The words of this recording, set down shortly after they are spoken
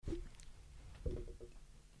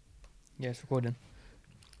Yeah, it's recording.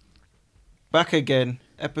 Back again,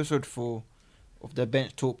 episode 4 of the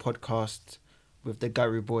Bench Talk podcast with the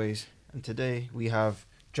Gary Boys. And today we have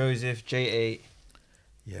Joseph, J8.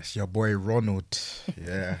 Yes, your boy Ronald.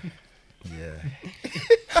 Yeah.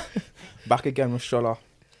 Yeah. Back again with Shola.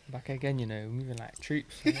 Back again, you know, moving like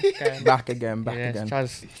troops. Back again.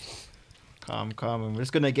 Chaz. Calm. And we're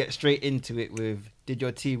just going to get straight into it with, did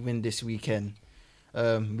your team win this weekend?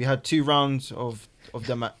 We had two rounds of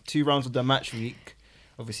the match week.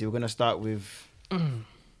 Obviously, we're going to start with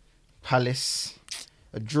Palace,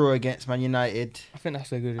 a draw against Man United, I think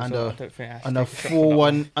that's a good result. I don't think I and a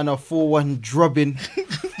 4-1 drubbing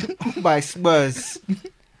by Spurs.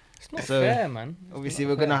 It's not fair, man. Obviously,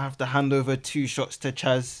 we're going to have to hand over 2 shots to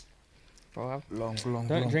Chaz. Bro, Long.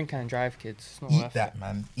 don't drink and drive, kids. It's not Eat worth that, it.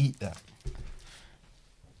 man. Eat that.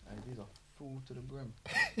 These are full to the brim.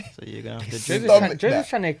 So you're going to have to Stomach Joseph's that.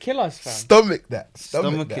 trying to kill us, fam. Stomach that.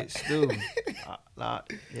 stomach that. it still.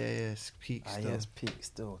 It's peak still. Yes, peak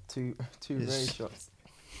still. Two Yes. Ray shots.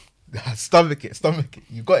 Stomach it.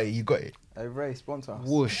 You got it. Hey Ray, sponsor us.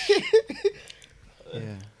 Whoosh.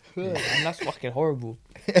 Yeah. And that's fucking horrible.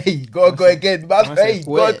 Hey, you gotta go again, man. I Hey, said,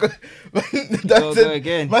 gotta go. Go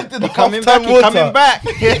again. Man did the Coming half-time back.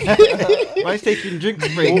 water. He's coming back. Man's taking drinks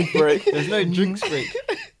break. break. There's no drinks break.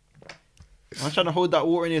 I'm trying to hold that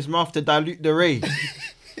water in his mouth to dilute the ray.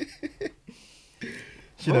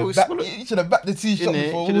 Bro, You should have backed the t-shirt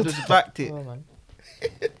before Should have water. just backed it. Oh, man.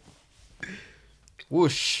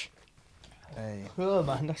 Whoosh. Hey. Oh,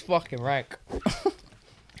 man, that's fucking rank.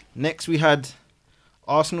 Next we had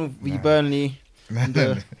Arsenal v Burnley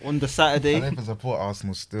on the I Saturday. don't even support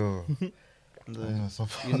Arsenal still.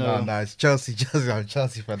 You know- No, it's Chelsea. I'm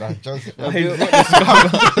Chelsea fan. I'm Chelsea fan. He's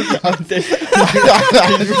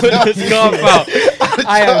brought the scarf out.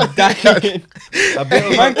 I am dying.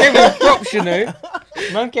 Man came with props, you know.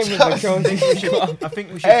 Man came with the Chelsea scarf. I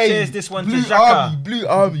think we should cheers this one to Blue Xhaka. Blue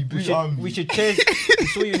Army. We should cheers. We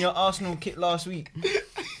saw you in your Arsenal kit last week.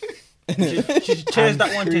 We should cheers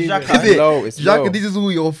that one to Is Xhaka. it? Low, it's Xhaka, low. this is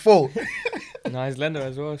all your fault. No, he's Leno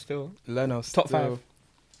as well, still. Leno Top still. 5.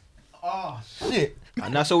 Oh shit.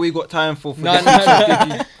 And that's all we got time for. No, this no,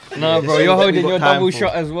 episode. no, Yeah, bro, so you're we holding got your time double for.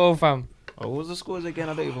 shot as well, fam. Oh, what was the scores again?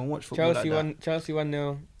 I don't even watch football Chelsea like that. Chelsea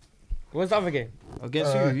 1-0. What's the other game?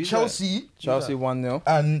 Against who? Who's Chelsea Chelsea 1-0.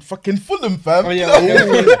 and fucking Fulham, fam. Oh yeah,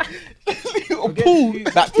 Liverpool.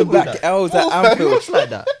 Back to back L's at that? Who Anfield. lost like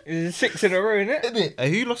that? it's 6 in a row, innit? Isn't it? Hey,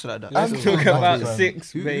 who lost like that? Let's Anfield. talk about Anfield.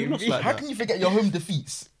 6, Who baby. lost like How that? can you forget your home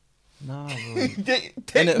defeats? Nah, bro. Take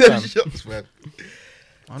Innit, them fam? shots, man.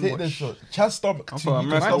 Take them shots. Chaz stomach. I'm too. from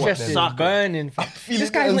You can America. stop Manchester is them. Saka. burning. Fam. feeling This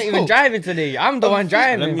it guy's as not even well. driving today. I'm the one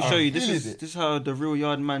driving. Let me fam. show you. feeling This is how the real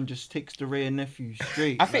yard man just takes the Ray and nephew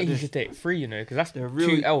straight. I think like he this. should take 3, you know, because that's The real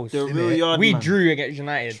 2 L's. The real innit? yard We man. drew against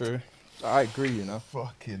United. True. I agree, you know.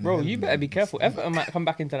 Fucking Bro, hell, you better be man. careful. Everton might come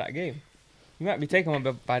back into that game. You might be taken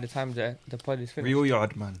one by the time the pod is finished. Real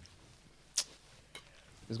yard man.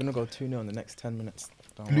 It's going to go 2-0 in the next 10 minutes.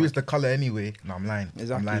 Don't Blue worry. is the colour anyway. No, I'm lying.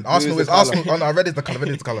 Exactly. I'm lying. Blue Arsenal is is the colour. Arsenal. Oh no, red is the colour. Red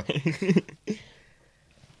is the colour.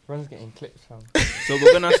 Ron's getting clips, fam. So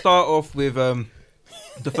we're gonna start off with the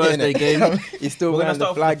Thursday game. He's still We're gonna wearing the start off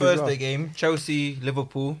with flag the as Thursday well. game. Chelsea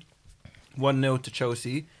Liverpool, 1-0 to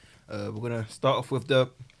Chelsea. We're gonna start off with the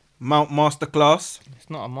Mount Masterclass. It's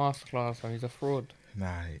not a masterclass, fam. He's a fraud. Nah,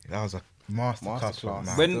 that was a masterclass. Masterclass.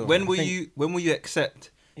 Man. When I will think- you accept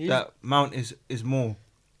He's- that Mount is more?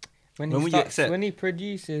 when will you accept? when he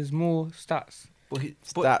produces more stats. But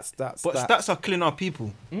Stats. stats are killing our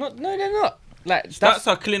people. No, they're not. Like Stats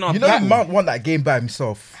are killing our You know people. Mount won that game by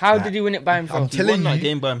himself. how Like, did he win it by himself? I'm He telling won that you,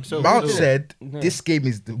 game by himself. Mount No. said No. this game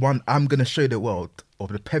is the one I'm gonna show the world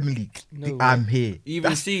of the Premier League. No I'm here. You even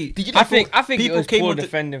That's- see, Did you I not think it people was came poor onto-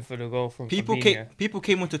 defending for the goal from people Fabinho.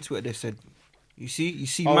 came onto Twitter. They said, you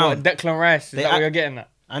see Oh, Mount what, Declan Rice. Is They that what act- you're getting at?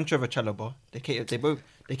 and Trevor Chalobah. They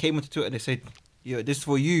came onto Twitter. They said, "Yo, this is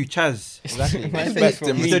for you, Chaz." Exactly. Man, Respect it's him.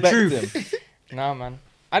 for me. It's the Respect truth. him. Nah, man.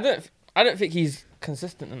 I don't think he's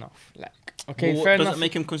consistent enough. Like, okay, Well, fair what enough. doesn't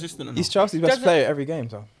make him consistent enough? He's Chelsea's best Doesn't- player every game,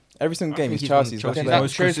 so. Every single I game, think he's he's one of Chelsea's Chelsea's best Then player. that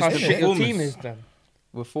most shows how consistent shit your team performers. is. Then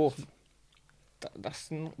We're fourth. that's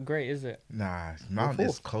not great, is it? Nah, Mount Well,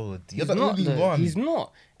 is cold. You're He's the not. only Though. one. He's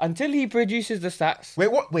not until he produces the stats.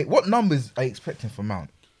 Wait, what numbers are you expecting from Mount?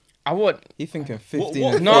 I want. He's thinking What- 15.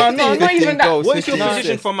 what- No, not 15 even that. goals, What is your 15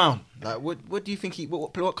 position assists. for Mount? Like, what do you think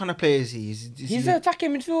what kind of player is he? Is He's he an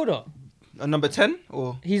attacking midfielder. a number 10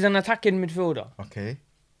 or? He's an attacking midfielder. Okay.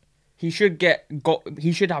 He should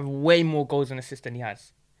He should have way more goals and assists than he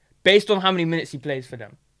has, based on how many minutes he plays for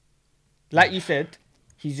them. Like you said,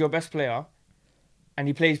 he's your best player, and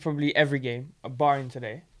he plays probably every game, barring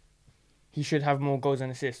today. he should have more goals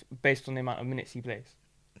and assists based on the amount of minutes he plays.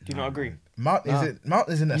 Do you not agree? Mount isn't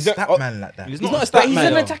a You don't- stat man like that. He's He's not not a a stat But he's man.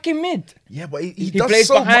 an though. attacking mid. Yeah, but he He does plays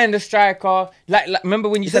so much. behind the striker. Like remember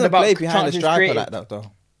when you He said doesn't about play behind the chances striker created? like that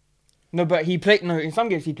though. No, but he played. No, in some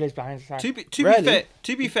games he plays behind the striker. Rarely.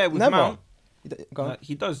 To be fair with Never. Mount, Go on.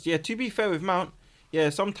 he does. Yeah, to be fair with Mount, yeah,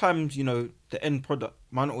 sometimes the end product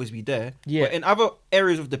might not always be there. Yeah. But in other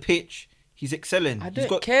areas of the pitch, he's excelling. I He's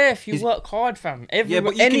don't care if you he's- work hard, fam. but you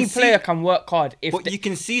Any can player see- can work hard. If But you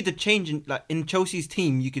can see the change in Chelsea's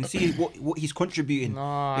team. You can see what he's contributing. No,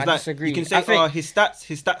 It's I like, disagree. You can I say, think- his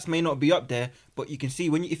stats may not be up there, but you can see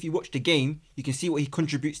if you watch the game, you can see what he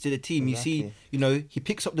contributes to the team. Exactly. You see, he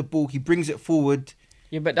picks up the ball, he brings it forward.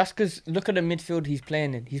 yeah, but that's because look at the midfield he's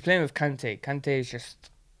playing in. He's playing with Kante. Kante is just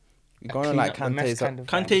Going on clean like up the mess Kante's kind of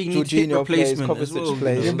Kante guy. needs hip Jorginho plays, replacement as Kovacic well.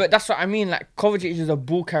 plays. Yeah, but that's what I mean. Like Kovacic is a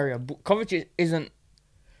ball carrier. Kovacic isn't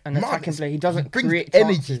an Mount attacking is- player. He he doesn't brings create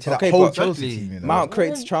energy chances. to that Okay, whole but- Chelsea Exactly. team. You know? Mount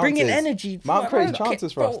creates chances. Bringing energy. Mount I creates don't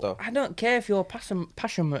chances care- for us, bro, though. I don't care if you're a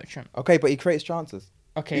passion merchant. Okay, but he creates chances.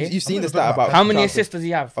 Okay. You've seen I'm the not stat talking about about How many chances. assists does he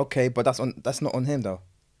have? Okay, but that's not on him though.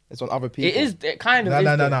 It's on other people. It is. It kind of. No, is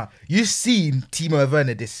no, no, though. no. You've seen Timo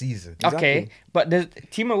Werner this season. Okay, Exactly. but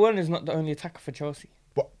Timo Werner is not the only attacker for Chelsea.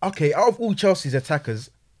 But okay, out of all Chelsea's attackers,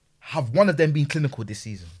 have one of them been clinical this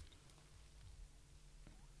season?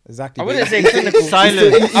 Exactly. I but wouldn't he- say clinical.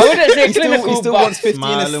 Silence. I wouldn't say He still, clinical. he still but wants 15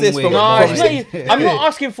 Smile and assists wave. from no, from- it's not, I'm not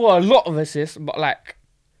asking for a lot of assists, but like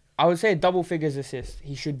I would say double figures assists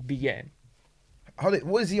he should be getting.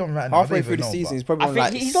 What is he on right now? I halfway don't through even the know, season. He's but- probably I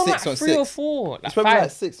on think like he's on like 6 on 3 or 6. 4. He's Like probably 5.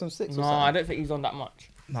 like 6 on 6 or No, something. I don't think he's on that much.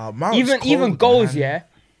 Nah, Mount's Even cold, goals, man. yeah.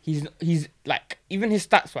 He's like even his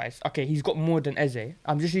stats wise. Okay, he's got more than Eze.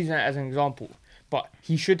 I'm just using that as an example, but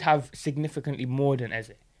he should have significantly more than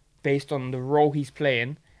Eze, based on the role he's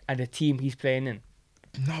playing and the team he's playing in.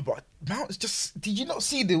 No, but Mount's just. Did you not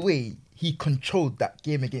see the way he controlled that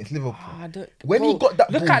game against Liverpool? I don't, When he got that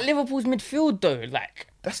look ball- at Liverpool's midfield though. Like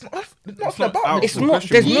That's not That's about not out it. it's of not.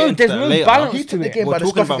 question. There's We'll no. get into There's that no later. balance He to took the it. game We're by the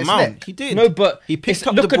talking scruff of about his neck. Mount. He did. No, but He picked it's-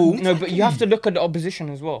 up the look at- ball. No, but you have to look at the opposition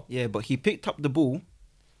as well. Yeah, but he picked up the ball,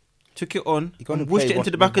 took it on, You're gonna and pushed play it into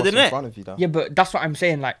what- the back of what's the in net. front of you, though. Yeah, but that's what I'm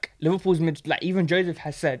saying. Like Liverpool's mid, like even Joseph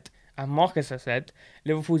has said, and Marcus has said,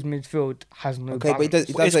 Liverpool's midfield has no. Okay, but he balance. does.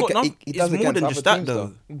 He But does, it's got aga- no- he it's does more against than other just that, teams,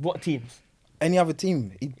 though. What teams? Any other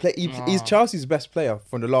team, he's Nah. Chelsea's best player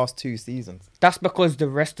from the last 2 seasons. That's because the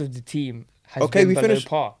rest of the team has Okay, been we below finished-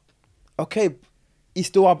 par. Okay, he's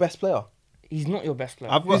still our best player. He's not your best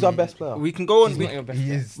player. Who's our best player? We can go on. He's We, not your best He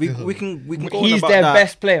player. is. we, still- we can go on He's about their that.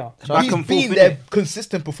 best player. Back He's and been forth, their innit?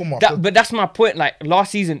 consistent performer. But that's my point. Like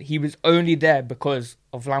last season, he was only there because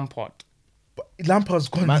of Lampard. But Lampard's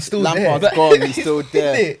gone. Man, He's still Lampard's there. gone. He's still Isn't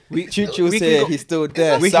there. it? Tuchel's we can here. go- He's still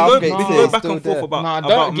there. We can go, Southgate's we here. can go He's back still and forth there. about, Nah, about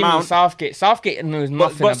don't give me Mount. Southgate. Southgate knows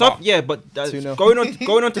nothing But about. but 2-0.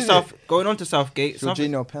 going on to Southgate.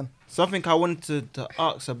 Jorginho Pen. Something I wanted to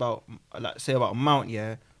ask about, like say about Mount.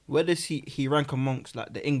 Yeah, where does he rank amongst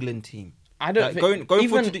like the England team? I don't Like, think going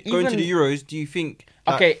even, to the Euros. Do you think?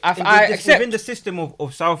 Like, Okay, I within accept. the system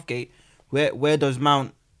of Southgate, where does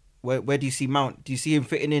Mount? Where do you see Mount? Do you see him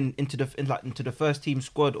fitting into the first team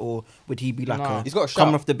squad, or would he be like Nah. He's got a shout.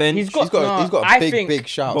 coming off the bench? He's got- He's got No, a I big think-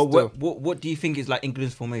 shout. But still. what do you think is like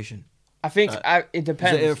England's formation? I think it Is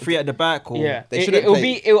depends. it a three at the back or Yeah, They shouldn't it'll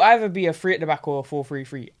play- it'll either be a 3 at the back or a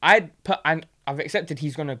 4-3-3. I've accepted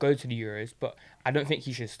he's gonna go to the Euros, but I don't think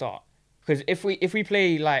he should start because if we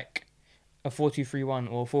play like a 4-2-3-1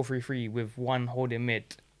 or a 4-3-3 with one holding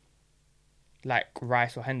mid, like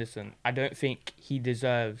Rice or Henderson, I don't think he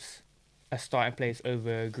deserves a starting place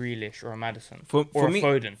over a Grealish or a Madison or a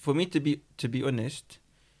Foden. For me to be honest,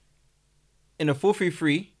 in a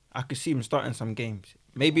 4-3-3, I could see him starting some games.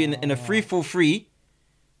 Maybe in a 3-4-3,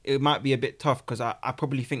 it might be a bit tough because I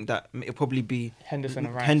probably think that it'll probably be Henderson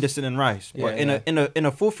and Rice. Henderson and Rice. But Yeah, in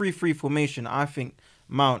a 4-3-3 formation, I think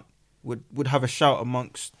Mount would have a shout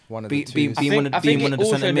amongst One of be- the be- twos. I being think, one of- I being think one it of the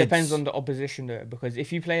also centre mids. depends on the opposition though, because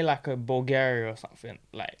if you play like a Bulgaria or something,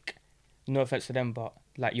 like no offense to them, but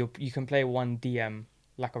like you can play one DM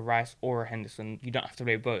like a Rice or a Henderson. You don't have to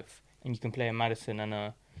play both, and you can play a Madison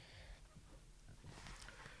and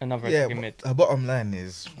another Yeah, attacking mid. the bottom line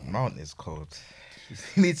is Mount is cold.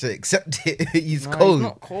 He needs to accept it. He's No, cold. He's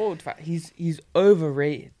not cold. Fat. He's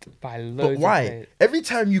overrated by loads. But Of why? players. Every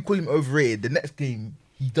time you call him overrated, the next game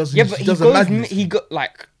he doesn't. Yeah, but he does a goes. madness. He got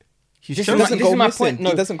like. He's This shown is us- my- doesn't this go is my missing. point. No,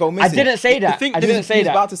 He doesn't go I missing. didn't say The that. thing- I the didn't thing- say he's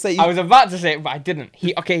that. about to say- I was about to say it, but I didn't.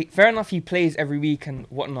 He okay. Fair enough. He plays every week and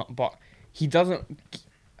whatnot, but he doesn't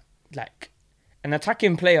like. An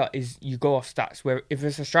attacking player is you go off stats. Where if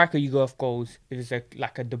it's a striker, you go off goals. If it's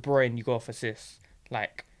like a De Bruyne, you go off assists.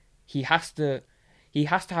 Like he has to. he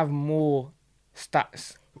has to have more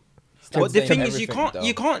stats. But the saying thing is, you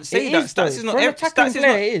everything, can't say It that is, though. stats is not For an everything. attacking Stats is player,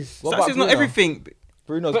 not. it is. What Stats about is not Bruno? everything.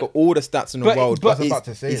 Bruno's But- got all the stats in the but- world. but- I was about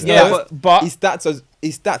to say his that. Yeah, stats- but his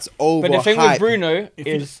stats over But the thing hype. with Bruno If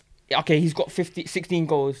you- is, okay, he's got 16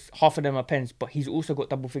 goals, half of them are pens, but he's also got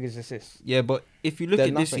double figures assists. Yeah, but if you look They're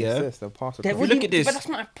at this, nothing yeah, assists, they'll pass Then across. what look do at this- But that's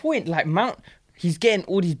my point. Like Mount, he's getting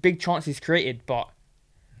all these big chances created, but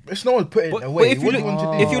It's no one putting but it away. if you What do look, you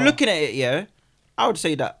want to do? if you're looking at it, yeah, I would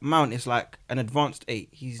say that Mount is like an advanced 8.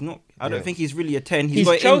 He's not. I don't Yeah. think he's really a 10. he's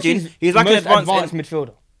got Chelsea's engine. He's like an most advanced.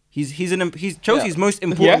 midfielder. He's Chelsea's most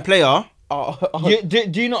important Yeah. player.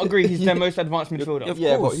 Do you not agree he's their most advanced midfielder? Of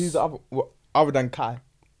yeah, course. but who's the other than Kai?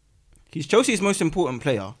 He's Chelsea's most important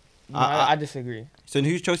player. No, I disagree. So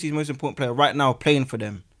who's Chelsea's most important player right now playing for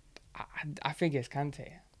them? I think it's Kante.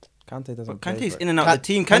 Kante doesn't. But play Kante's for it. in and out of the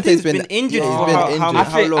team. Kante's Kante's been injured yeah, for he's been how injured.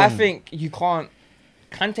 how long? I think you can't.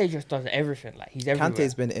 Kante just does everything. Like he's everywhere.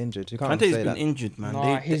 Kante's been injured. You can't Kante's say been that. injured, man.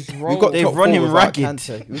 Nah, They- his they- role. they've top run four him without ragged.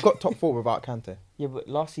 Kante. We've got top 4 without Kante. Yeah, but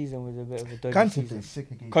last season was a bit of a dodgy Kante season. plays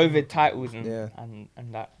sick against COVID titles and, Yeah. and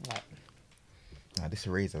that. Like, Nah, this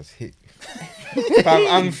Razor's hit.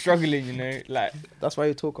 I'm struggling, you know. Like, That's why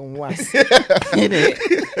you're talking was.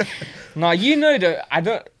 nah, you know that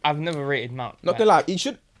I've never rated Mount. Not like, gonna lie, he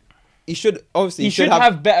should obviously he should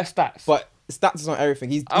have better stats. but stats is not everything.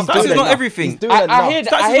 He's Stats doing is not enough. everything. He's doing I enough. hear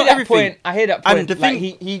that. Stats I is hear not that everything. point. I hear that And point. the Like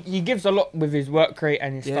thing- he gives a lot with his work rate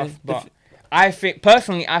and his Yeah, stuff, but I think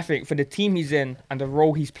for the team he's in and the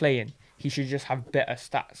role he's playing, he should just have better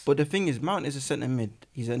stats. But the thing is, Mount is a centre mid.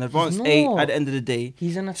 He's an advanced 8 not. at the end of the day.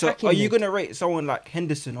 He's an So attacking. are you mid. going to rate someone like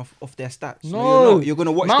Henderson off their stats? No, you're not. You're going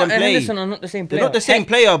to watch Mount them and play. Henderson are not the same They're player. not the same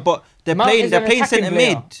player, but they're Mount playing. is They're an playing attacking centre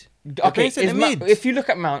player. mid. They're Okay, playing centre mid. if you look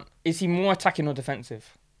at Mount, is he more attacking or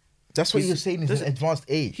defensive? That's what He's- you're saying. He's does- an advanced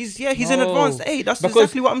 8. He's an No. advanced 8. That's Because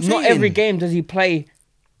exactly what I'm saying. Not every game does he play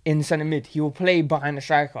in centre mid. He will play behind the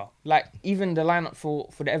striker. Like even the lineup for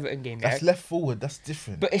the Everton game. That's Yeah? left forward. That's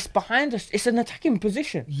different. But it's behind us. It's an attacking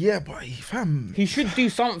position. yeah, but fam, He should do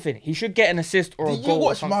something. He should get an assist or a did you goal. or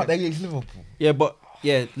watch Mount something. against Liverpool? Yeah, but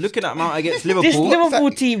looking at Mount against This Liverpool.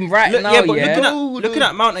 Liverpool team right Look- now, yeah, but yeah. looking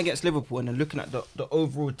at Mount against Liverpool and then looking at the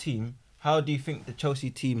overall team, how do you think the Chelsea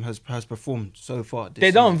team has performed so far? This They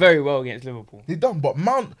season? done very well against Liverpool. They done, but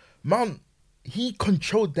Mount, he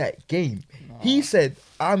controlled that game. He said,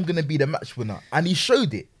 "I'm gonna be the match winner," and he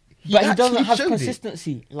showed it. But he doesn't actually have showed it.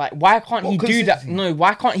 consistency. Like, why can't What he do that? consistency? No,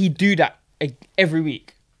 why can't he do that every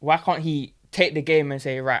week? Why can't he take the game and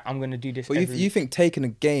say, right, I'm going to do this But every you week? think taking a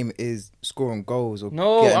game is scoring goals or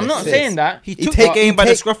No, getting I'm not assists? saying that. He He took take- the game he by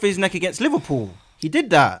the take- scruff of his neck against Liverpool. He did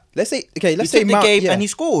that. Let's say He let's say took the Mount, game yeah. and he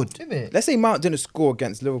scored. Didn't it? Let's say Mount didn't score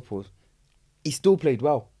against Liverpool. He still played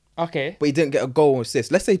well, Okay. but he didn't get a goal or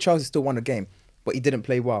assist. Let's say Chelsea still won the game, but he didn't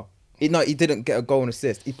play well. He didn't get a goal and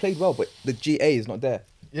assist. He played well, but the GA is not there.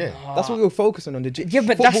 Yeah. That's what we were focusing on. The GA. Yeah,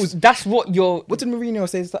 but Football's- that's what you're... What did Mourinho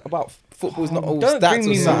say about football's not all Don't stats bring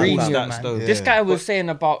me or something? Mourinho, stats, man. though. This Yeah. guy was saying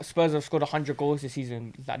about Spurs have scored 100 goals this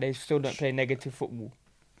season, that they still don't play negative football.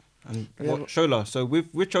 And Yeah, what, Shola, so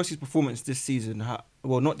with Chelsea's performance this season,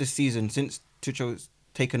 not this season, since Tuchel's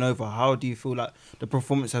taken over, how do you feel like the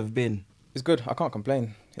performance have been? It's good. I can't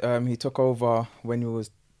complain. He took over when he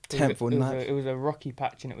was 10th or 9th. It was a rocky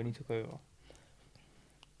patch in it when he took over.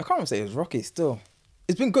 I can't even say it was rocky. Still,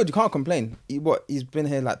 it's been good. You can't complain. He's been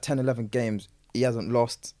here like 10, 11 games. He hasn't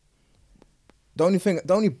lost. The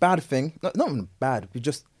only bad thing, not even bad. We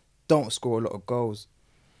just don't score a lot of goals.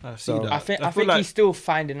 I see So- that. I think feel like, he's still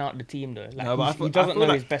finding out the team though. Like No, but I he feel- doesn't I feel know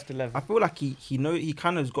like- his best 11. I feel like he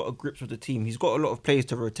kind of has got a grip with the team. He's got a lot of players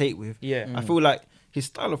to rotate with. Yeah. I feel like his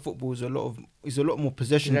style of football is a lot more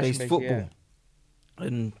possession based Possession-based, football.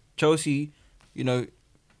 And Chelsea,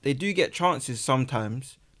 they do get chances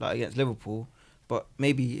sometimes, like against Liverpool, but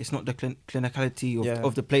maybe it's not the clinicality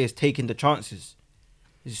of the players taking the chances.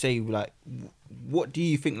 You say like, what do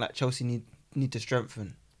you think like Chelsea need to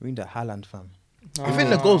strengthen? We need a Haaland fam. I think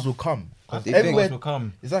the goals will come. 'Cause Do you think- everywhere, will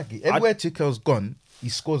come. exactly. Everywhere Tuchel's gone, he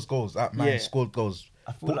scores goals. That man Yeah. scored goals.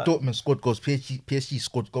 I feel like- Dortmund scored goals. PSG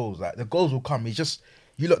scored goals. Like the goals will come. It's just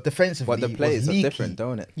you look defensively. But the it players was are leaky. different,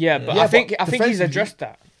 don't it? Yeah, but Yeah, I think but he's defensively- addressed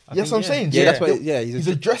that. Yes, think, I'm saying. Yeah, that's the- what. Yeah, He's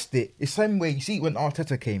addressed it. It's the same way. You see, when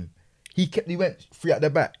Arteta came, he went three at the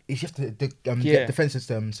back. It's just to Yeah. get defensive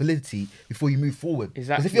solidity before you move forward. Because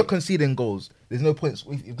Exactly. if you're conceding goals, there's no points.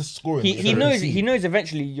 If you're just scoring, He you're gonna knows concede. he knows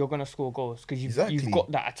eventually you're gonna score goals because you've Exactly.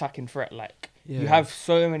 got that attacking threat. Like you Yeah. have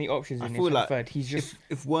so many options I in feel your like third. He's just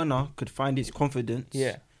if Werner could find his confidence,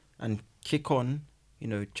 Yeah. and kick on,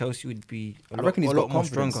 Chelsea would be I reckon he's a got lot more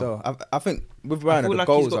confidence. stronger. So I think with I Ryan, feel the like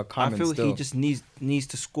goals he's got- are coming I feel still. he just needs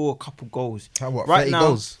to score a couple goals. What, Right 30 now-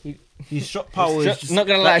 goals? His shot power is just, Not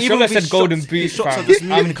gonna lie, even Shola with his said golden shots, boot. His shots fam. are just I'm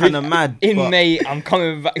moving kind of mad. In but May, I'm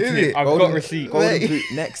coming back to Is it. it? I've Golden- got receipt. Golden boot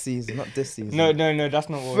next season, not this season. No, that's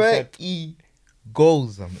not what I said. 30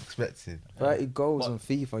 goals I'm expecting. 30 goals on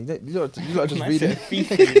FIFA. You lot just Man read said it.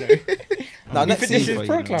 FIFA, you know. Nah, He next finishes season.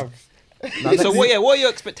 pro you know. clubs. Nah, next so season- what are your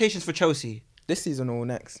expectations for Chelsea? This season or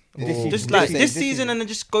next? This Or- season. Just like This this season. season and then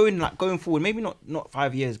just going forward. Maybe not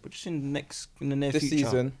 5 years, but just in the near This future.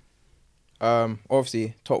 season,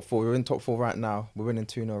 obviously top 4. We're in top 4 right now. We're winning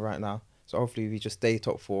 2-0 right now. So hopefully we just stay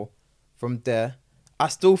top 4. From there, I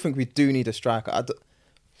still think we do need a striker.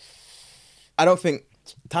 I don't think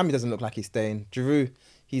Tammy doesn't look like he's staying. Giroud,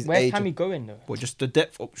 he's Where's aged. Tammy going though? Or just the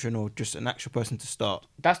depth option, or just an actual person to start.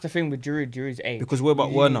 That's the thing with Giroud. Giroud's age. Because what about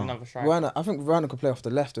You need Werner? another striker. Werner, I think Werner could play off the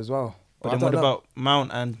left as well. But I then don't what know. about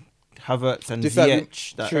Mount and Havertz and To be fair,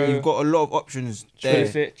 Ziyech? That True. you've got a lot of options there.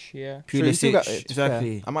 Pulisic, yeah. True, you still Pulisic, got- it's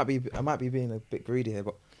exactly. fair. I might be being a bit greedy here,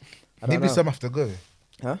 but I don't Maybe know. some have to go.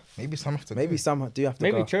 Huh? Maybe some have to Maybe go. some do have to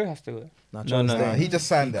Maybe go. Cho has to go. Nah, No, Cho's no, staying. He just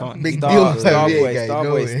signed You that can't- big Star- deal. Starboy, guy, Starboy's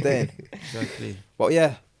no way. staying. Exactly. But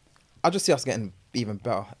yeah, I just see us getting even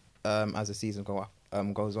better as the season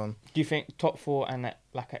goes on. Do you think top 4 and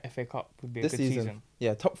like a FA Cup would be a This good season, season?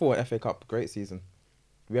 yeah, top 4 FA Cup, great season.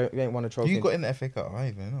 We ain't won a trophy. You got in the FA Cup? I don't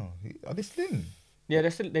even know. Are they still in? Yeah,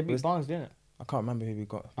 they beat Was- Barnes, didn't it? I can't remember who we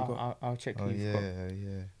got. I'll check. Oh who you've got.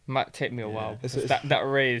 yeah. Might take me a Yeah. while. It's- Because that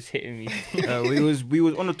ray is hitting me. We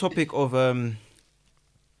was on the topic of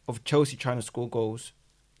Chelsea trying to score goals,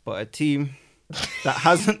 but a team that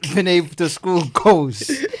hasn't been able to score goals,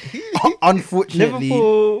 unfortunately,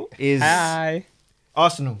 Liverpool. is Hi.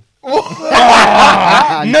 Arsenal.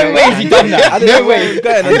 No way has he done that. I didn't No know where it way. was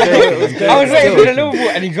going. I didn't know where it was going. I was waiting for the Liverpool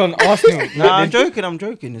and he's gone Arsenal. Nah, I'm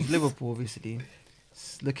joking. It's Liverpool, obviously.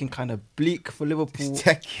 It's looking kind of bleak for Liverpool. It's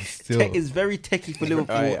techie still. Tech is very techie for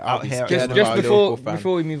Liverpool Alright, I'll out be here. scared Just about just a before Liverpool fan.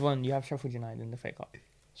 before we move on, you have Sheffield United in the FA Cup.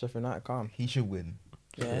 Sheffield United, calm. He should win.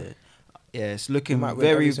 Yeah, it's We looking might win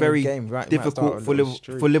every very, single very game, right? We might start difficult a for little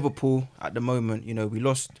streak. for Liverpool at the moment. You know, we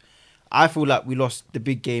lost. I feel like we lost the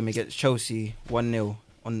big game against Chelsea 1-0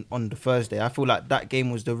 on the Thursday. I feel like that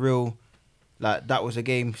game was the real, like that was a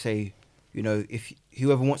game. Say, you know, if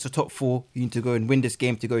whoever wants the top 4, you need to go and win this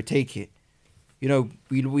game to go take it. You know,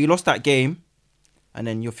 we lost that game, and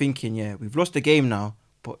then you're thinking, yeah, we've lost the game now,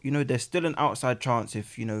 but you know, there's still an outside chance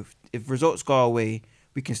if you know if results go our way,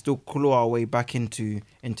 we can still claw our way back into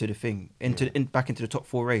the thing, back into the top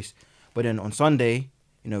 4 race. But then on Sunday,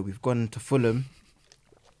 you know, we've gone to Fulham.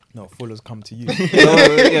 No, Fuller's come to you.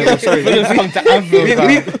 Sorry. Fulham's come to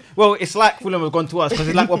Anfield. fam. Well, it's like Fulham have gone to us because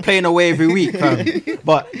it's like we're playing away every week, fam.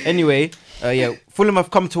 But anyway, Fulham have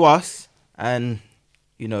come to us, and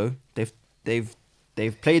you know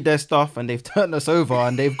they've played their stuff and they've turned us over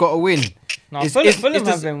and they've got a win. No, Fulham have been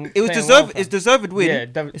It was playing deserved. well, It's fam. deserved win. Yeah,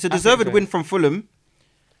 It's a I think deserved so. win from Fulham.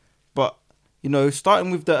 But you know,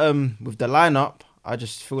 starting with the lineup, I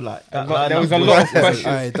just feel like that There was a lineup lot of was- questions.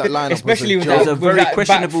 Aye, that lineup Especially with was It was that, a with very that back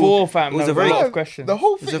questionable- 4, fam. it was There a very- a lot of questions. The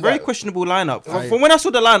whole It thing. was a very like, questionable lineup. Aye. From when I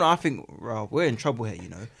saw the lineup, I think, wow, we're in trouble here, you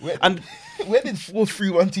know. And where did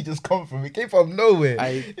 4-3-1 just come from? It came from nowhere.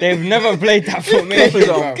 They've never played that formation. Keepers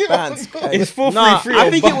fam. on bands. It's 4-3-3. nah, I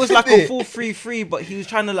think it was like a it? 4-3-3, but he was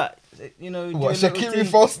trying to like, you know, do What, a little Shaqiri thing.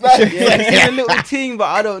 false nine? Yeah, he did a little thing, but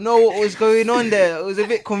I don't know what was going on there. It was a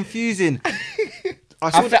bit confusing. I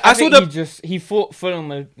saw he thought Fulham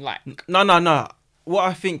were like No. What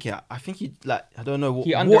I think, I think he like I don't know what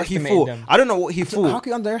He he underestimated thought. them. I don't know what he How thought.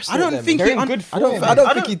 can you underestimate I don't them? think they're he. in good I form. don't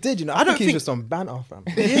I think he did, you know. I don't think he's think- just on banter, fam.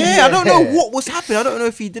 Yeah, I don't know what was happening. I don't know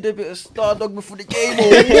if he did a bit of star dog before the game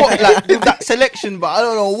or what, like with that selection. But I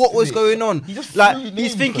don't know what was going on. He just Like threw he's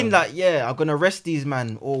names, thinking fam. like, yeah, I'm gonna rest these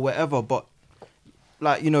man or whatever. But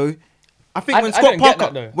like you know, I think I when don't Scott get that,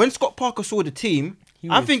 Parker though. when Scott Parker saw the team. He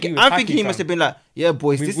I was think happy, he must fam. have been like, yeah,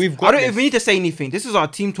 boys. We've I got don't this. even need to say anything. This is our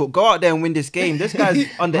team talk. Go out there and win this game. This guy's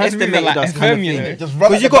underestimated like us, kind of FM, you thing. know. Just run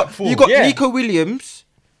Because at you the back got four. you got Yeah. Nico Williams,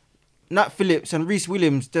 Nat Phillips, and Reece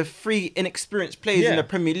Williams, the 3 inexperienced players in Yeah. the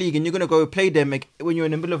Premier League, and you're gonna go play them when you're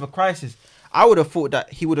in the middle of a crisis. I would have thought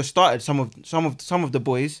that he would have started some of the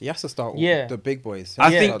boys. He has to start Yeah. the big boys. I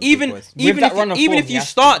He has to think start the big even boys. even that run of if form, if he you has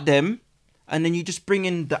to. start them, and then you just bring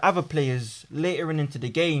in the other players later into the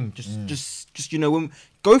game, just you know,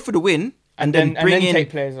 go for the win. And then bring in, take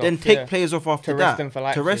players off, then take yeah. players off after To that rest them for to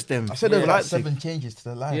Leipzig. rest them. I said there for was like Leipzig. 7 changes to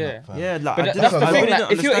the lineup. Yeah. fam. Yeah, like, But I that's just- the I thing, really like,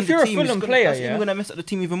 don't if you're understand the a team. Fulham It's player, that's yeah. even gonna mess up the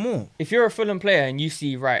team even more. If you're a Fulham player and you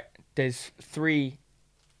see right, there's 3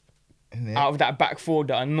 Innit? out of that back 4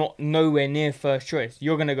 that are not nowhere near first choice,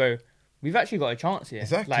 you're gonna go, we've actually got a chance here.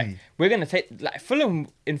 Exactly. Like we're gonna take like Fulham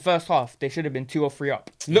in first half. They should have been 2 or 3 up.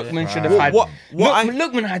 Lookman should have What- had. what- what I-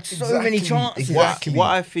 Lookman had so many Exactly, chances. exactly. What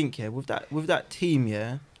I think, yeah, with that team,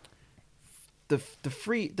 yeah, the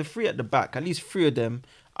three at the back, at least 3 of them,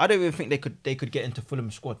 I don't even think they could get into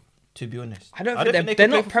Fulham's squad. To be honest, I don't they think could they're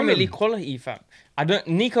play not for Premier Fulham. League quality, fam. I don't.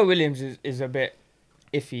 Nico Williams is a bit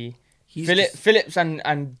iffy. He's just- Phillips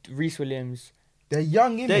and Reece Williams. They're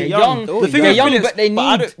young, innit? They're They're young. young. The thing They're with young, Phillips- but they but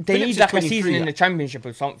I need don't- they Phillips need is like a 23. season in the Championship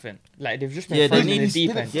or something. Like they've just been Yeah, thrown they in the need-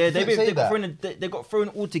 deep they- end. Yeah, Say they got that. thrown. They got thrown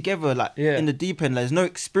all together, like Yeah. in the deep end. There's no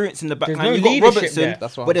experience in the back There's line. no You got leadership Robertson, there.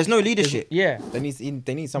 That's why- but there's no leadership. Yeah. They need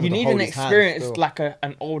someone You to need hold an his hand experienced, still. like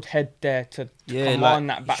an old head there to Yeah, command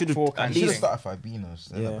like, that back should've- four at kind He of should have thing. started Fabinho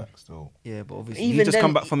centre Yeah. back still. Yeah, but obviously Even he just then-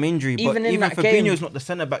 come back from injury. But even in even that game- Fabinho's not the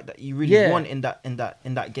centre back that you really Yeah. want in that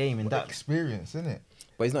game. In that Experience, innit?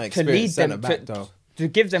 But he's not To lead experienced centre them back though. to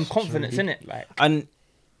give them confidence in it. Like and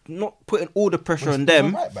not putting all the pressure on He's a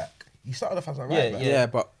them. right back. He started off as a right Yeah, back. Yeah,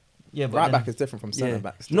 but Yeah, but right then- back is different from centre yeah.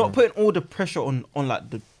 back. Not putting all the pressure on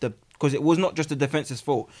like the because it was not just the defense's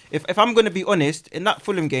fault. If I'm going to be honest, in that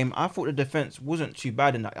Fulham game, I thought the defense wasn't too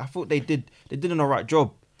bad in that. I thought they did an alright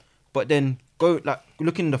job, but then going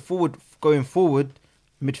forward,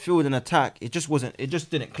 midfield and attack, it just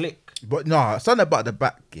didn't click. But no, something about the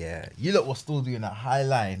back, yeah. You lot were still doing a high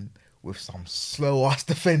line with some slow ass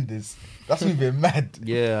defenders. That's me being mad.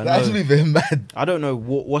 Yeah, I That's know. me being mad. I don't know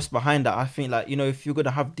what's behind that. I think like if you're gonna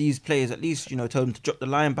have these players, at least tell them to drop the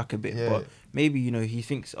line back a bit. Yeah. But maybe he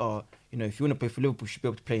thinks if you want to play for Liverpool, you should be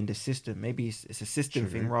able to play in this system. Maybe it's a system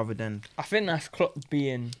True. thing rather than I think that's Klopp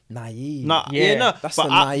being naive. Yeah, that's but the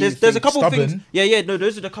naive there's a thing. couple things. Stubborn. Yeah. No,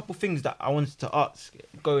 those are the couple things that I wanted to ask.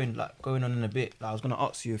 Going on in a bit. Like, I was gonna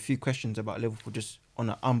ask you a few questions about Liverpool, just on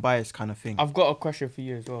an unbiased kind of thing. I've got a question for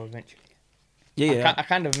you as well eventually. Yeah. I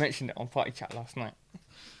kind of mentioned it on Party Chat last night.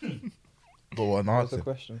 Go on, What's the answer.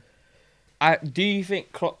 question? Do you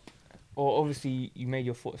think Klopp, or obviously you made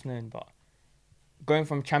your thoughts known, but going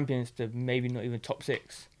from champions to maybe not even top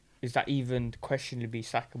 6, is that even questionably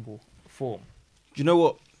sackable form? Do you know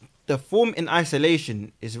what? The form in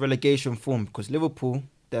isolation is relegation form because Liverpool,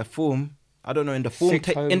 their form, I don't know, in the form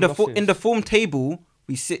 6 home in losses. the form table,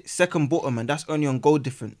 we sit second bottom, and that's only on goal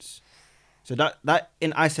difference. So that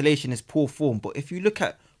in isolation is poor form. But if you look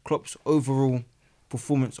at Klopp's overall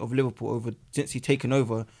performance of Liverpool since he's taken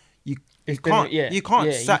over, you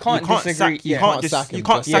can't sack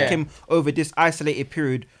him over this isolated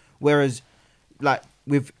period. Whereas, like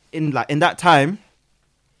in that time,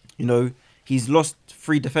 he's lost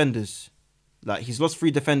 3 defenders. Like he's lost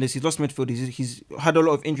midfielders. He's had a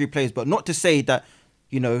lot of injury players. But not to say that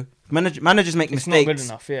managers make It's mistakes. not good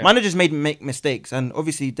enough, yeah. Managers make mistakes, and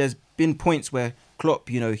obviously there's been points where Klopp,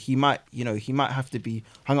 he might have to be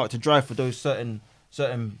hung out to dry for those certain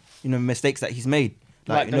mistakes that he's made.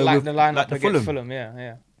 Like the lineup against Fulham,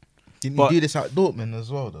 yeah. Didn't But- he do this at Dortmund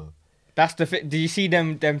as well, though? That's the thing. Do you see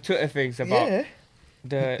them Twitter things about Yeah.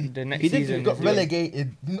 the next He did. season? He got as well?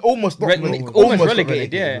 relegated. Almost not Almost relegated.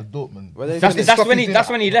 relegated, yeah. with Dortmund. Well, they That's finished- when Stuff that's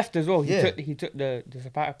he when he left as well. Yeah. He took the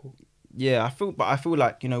sabbatical. Yeah, I feel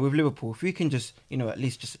like with Liverpool, if we can just at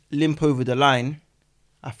least just limp over the line,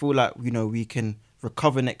 I feel like we can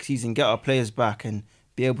recover next season, get our players back, and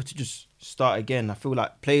be able to just start again. I feel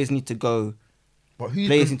like players need to go, But who's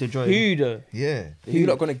players the- need to join. Who though? Yeah. Who you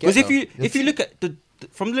not gonna get? Because if though? you look at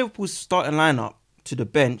from Liverpool's starting lineup to the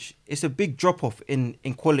bench, it's a big drop off in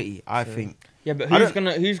quality. I think. Yeah, but I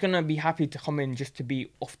who's gonna be happy to come in just to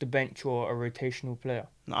be off the bench or a rotational player?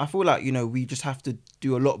 I feel like we just have to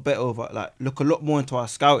do a lot better of look a lot more into our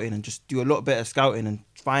scouting and just do a lot better scouting and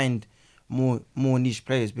find more niche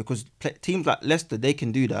players because teams like Leicester, they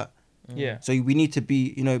can do that. Yeah. So we need to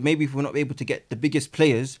be maybe if we're not able to get the biggest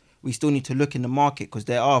players, we still need to look in the market because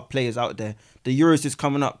there are players out there. The Euros is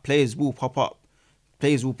coming up, players will pop up,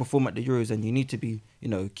 players will perform at the Euros, and you need to be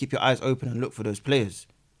keep your eyes open and look for those players.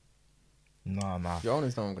 Nah. Your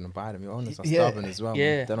owners don't going to buy them. Your owners are Yeah. stubborn as well.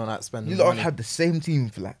 Yeah. Man. They're not that spending You lot have money. had the same team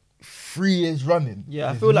for like 3 years running. Yeah, I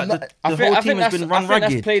There's feel like not- the whole team has been run I think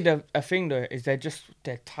that's ragged. played a thing though. Is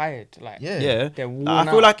they're tired. Like Yeah. they're worn I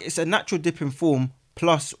feel out. like it's a natural dip in form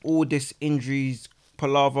plus all this injuries,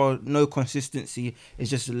 palaver, no consistency. It's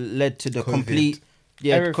just led to the COVID. complete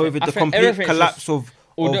Everything. COVID, I the think complete everything's collapse just- of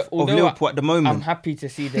although Liverpool at the I'm moment. happy to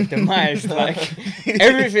see the demise. Like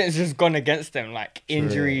everything's just gone against them. Like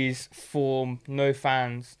injuries, form, no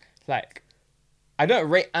fans. Like I don't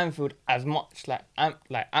rate Anfield as much. Like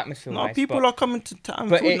atmosphere. No, people are coming to Anfield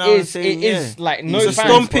But it now and is saying, like no it's a fans.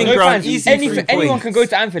 stomping no ground, fans. easy Anyone 3 can points. go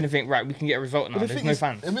to Anfield and think right, we can get a result now. But the There's thing no is,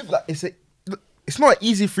 fans. I mean, like, it's it's not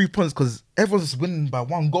easy 3 points because everyone's just winning by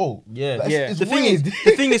 1 goal. Yeah. Like, Yeah. It's The weird.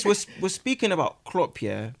 thing is, we're speaking about Klopp,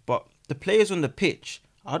 yeah, but the players on the pitch,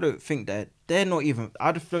 I don't think that they're not even.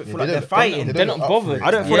 I don't feel like they're fighting. They're not up bothered. for it.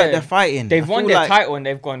 I don't feel Yeah. like they're fighting. They've I won feel their like- title and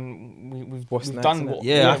they've gone. We've What's next, done innit? what?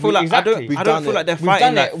 Yeah, I feel like exactly. I don't feel like they're We've fighting.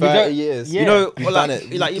 done Like, it. 30 years. Yeah. you know, We've or done like,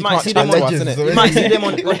 it. like you You might can't see challenge them us, on, innit? you might see them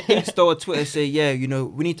on Insta or Twitter say, yeah, you know,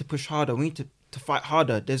 we need to push harder. We need to fight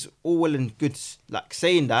harder. There's all well and good like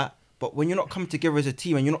saying that, but when you're not coming together as a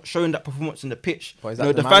team and you're not showing that performance on the pitch, But is you that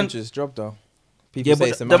know, the the fans. manager's job though? People Yeah, say but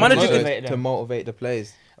it's the the manager's manager job can- to motivate the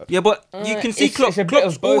players. Yeah, but you can see it's a bit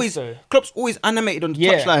Klopp's of both, always though. Klopp's always animated on the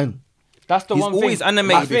Yeah. touchline. That's the He's one always thing.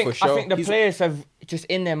 animated I think, for sure. I think the He's- players have just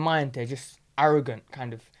in their mind they're just arrogant,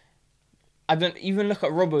 kind of. I don't even look at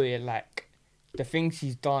Robbo here, like the things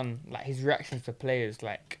he's done, like his reactions to players,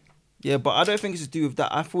 like Yeah, but I don't think it's to do with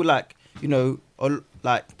that. I feel like, you know,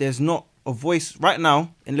 like there's not a voice right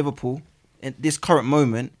now in Liverpool in this current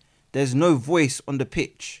moment. There's no voice on the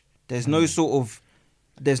pitch. There's no sort of,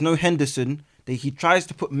 there's no Henderson. He tries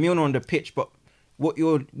to put Milner on the pitch, but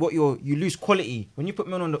you lose quality when you put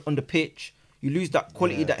Milner on the pitch. You lose that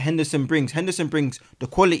quality that Henderson brings. Henderson brings the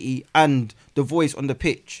quality and the voice on the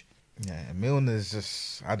pitch. Yeah, Milner's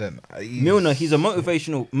just, I don't know. Milner, he's a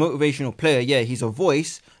motivational player. Yeah, he's a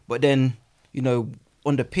voice, but then, you know,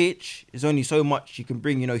 on the pitch, there's only so much you can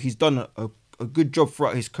bring. You know, he's done a good job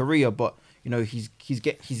throughout his career, but you know, he's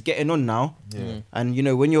getting on now. Yeah. And you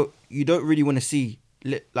know, when you don't really want to see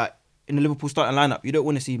like in the Liverpool starting lineup, you don't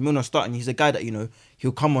want to see Milner starting. He's a guy that, you know,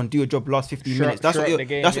 he'll come on, do a job last 15 Shut- minutes. That's shut what up you're, the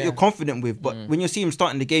game, that's what yeah. you're confident with. But when you see him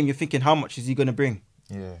starting the game, you're thinking, how much is he going to bring?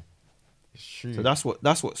 Yeah. It's true. So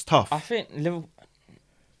that's what's tough. I think Liverpool.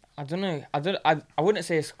 I don't know. I wouldn't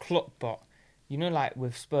say it's Klopp, but you know, like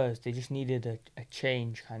with Spurs, they just needed a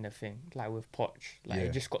change kind of thing. Like with Poch, like Yeah.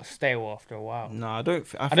 it just got stale after a while. No, I don't.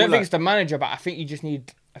 I don't think it's the manager, but I think you just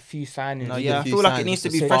need a few signings. No, to yeah, I a few feel like signs it needs to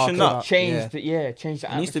to be spark freshened it up. up. change Yeah. change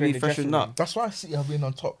the It needs to atmosphere be in the dressing freshened room. up. That's why City have been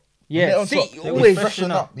on top. Yeah, They're on City top. They always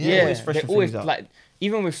freshen up. Yeah, always they freshen always things up. like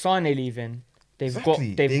even with Sane leaving, they've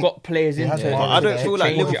Exactly. they've got players they in have to. to- But I don't Yeah, feel like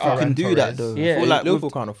change it Liverpool up. can do that though. Yeah. I feel like Liverpool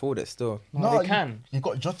can't afford it still. No, they can. You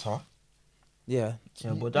got Jota. Yeah.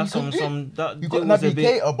 Yeah, but that's You some that You deal got was a Naby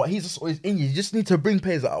bit. Keita, but he's just always in. You just need to bring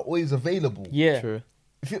players that are always available. Yeah, True.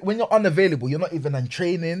 When you're unavailable, you're not even in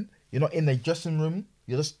training. You're not in the dressing room.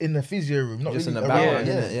 You're just in the physio room. Not Just in really the around. background,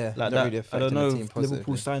 Yeah. innit? Yeah. Like Not that, really I affecting don't know the team if Liverpool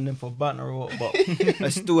positively. signed them for banter or what, but I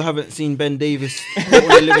still haven't seen Ben Davis put on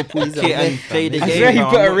the Liverpool He's a kit and myth, play the man. I game. swear he now.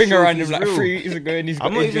 put I'm a not ring sure if around him he's like real. 3 years ago, and he's got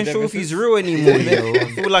I'm not injured even sure ever if he's since. real anymore. You know?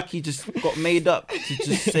 I feel like he just got made up to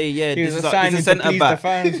just say, yeah, He this was is a signing a to centre please the back,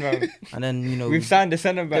 fans, bro. and then you know We've signed the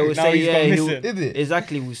centre back. they will Now say, he's yeah, gone he'll- missing. Is it?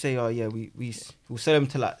 exactly. We'll say, oh yeah, we'll sell him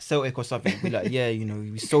to like Celtic or something. Be like, yeah, you know,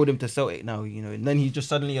 we sold him to Celtic now, you know, and then he just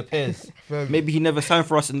suddenly appears. Maybe he never signed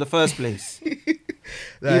for us in the first place.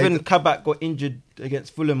 Like, Even Kabak got injured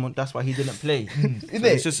against Fulham. That's why he didn't play.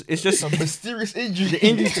 isn't So it? it's just a mysterious injury. the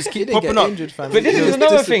injuries just He keep didn't popping get up. injured, fam. But this He is just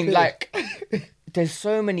another thing. disappeared. Like, there's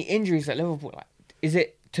so many injuries at Liverpool. Like, is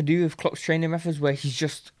it to do with Klopp's training methods where he's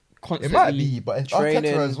just It constantly? might be, but it's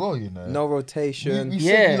Training, Arteta as well. You know. no We rotation. said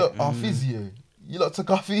Yeah. you lot are physio. You lot took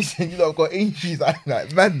our physio. You lot got injuries.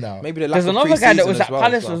 Like man now. Maybe the lack There's of another guy that pre-season was as at well,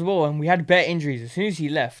 Palace but- as well, and we had bare injuries. As soon as he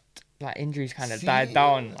left, like injuries kind of See? died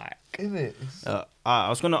down. Like, Isn't it? It's- I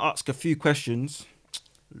was gonna ask a few questions,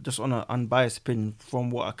 just on an unbiased opinion from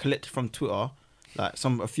what I collected from Twitter, like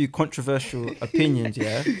a few controversial opinions,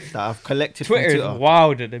 yeah, that I've collected Twitter from is Twitter.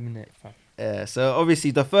 wild at the minute. Fam. Yeah, so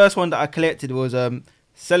obviously the first one that I collected was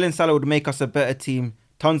selling Salah would make us a better team,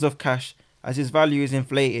 tons of cash, as his value is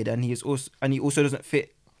inflated, and he also doesn't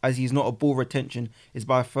fit as he's not a ball retention is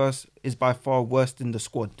by far worse than the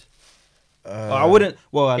squad. I wouldn't.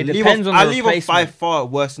 Well, I It leave depends off, on the I leave off by replacement. far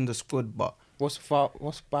worse than the squad, but What's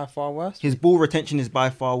by far worse? his ball retention is by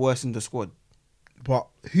far worse than the squad. But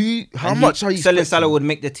who? How And much are you selling expecting? Salah would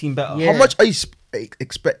make the team better? Yeah. How much are you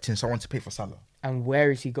expecting someone to pay for Salah? And where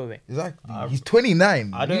is he going? Exactly. He's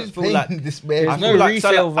 29. I don't Who's feel paying like- this man. There's I no feel like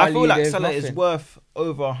resale Salah, I feel value, like there's Salah is nothing. worth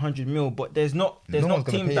over 100 mil, but there's not No one's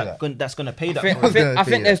gonna team pay that. that's gonna pay I that. think, for I him. think, gonna I pay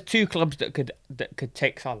think that. there's two clubs that could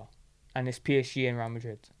take Salah, and it's PSG and Real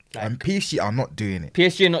Madrid. Like, And PSG are not doing it.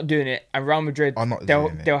 PSG are not doing it, and Real Madrid Are not they'll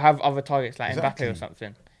doing it. they'll have other targets like Exactly. Mbappe or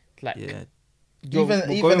something. Like, Yeah, you're- Even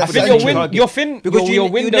going even for I the think central your target. because Because your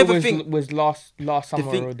you window never was think- was last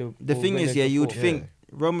summer or the thing is, yeah, you would before. think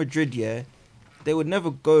Real Madrid, yeah, they would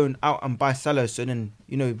never go out and buy Salah, so then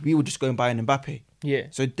we would just go and buy an Mbappe. Yeah,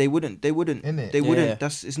 So they wouldn't, Innit? they wouldn't.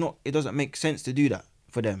 Yeah. It doesn't make sense to do that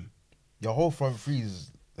for them. your whole front three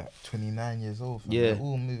is like 29 years old. Fam. Yeah. They're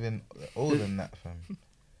all moving older than that, fam.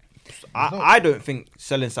 I don't think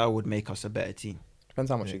selling Salah would make us a better team. Depends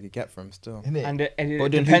how much you could get for him still. Innit? And it But then who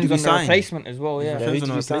depends do we on the sign? replacement as well. Yeah. Yeah. Depends who on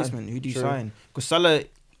do the you sign? replacement. Who do you True. sign? Because Salah, at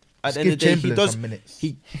Just the end give of the day, Chamberlain he does. some minutes.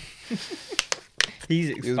 He He's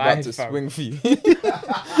He was about expired. to fam. swing for you.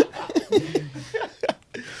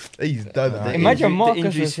 He's done. the Imagine injury- Marcus the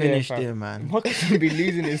injury's was here, finished fam. there, man. Marcus would be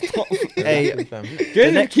losing his top. Hey, Fam.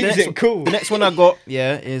 Joseph next- keeps the it cool. The next one I got,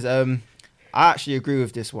 is I actually agree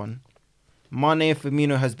with this one. Mane and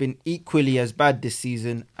Firmino has been equally as bad this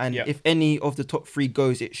season, and Yep. if any of the top three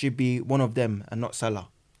goes, it should be one of them and not Salah.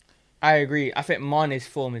 I agree. I think Mane's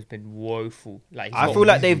form has been woeful. Like I feel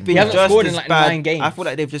like they've been He hasn't just scored in, as like, bad. 9 games. I feel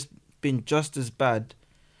like they've just been just as bad.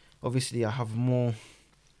 Obviously, I have more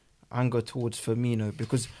anger towards Firmino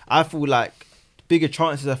because I feel like bigger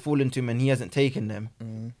chances have fallen to him and he hasn't taken them.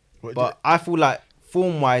 But I feel like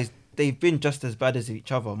form-wise, they've been just as bad as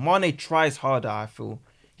each other. Mane tries harder, I feel.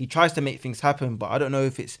 He tries to make things happen, but I don't know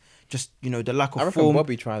if it's just, the lack I of reckon form.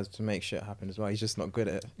 Bobby tries to make shit happen as well. He's just not good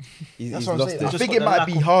at it. He's That's what I'm lost saying. it. I Just think got it the might lack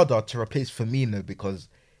be of- harder to replace Firmino because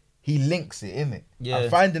he links it, innit? Yeah. And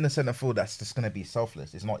finding a centre forward that's just going to be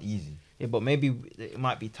selfless is not easy. Yeah, but maybe it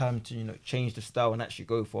might be time to, change the style and actually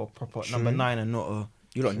go for a proper True. number 9 and not a...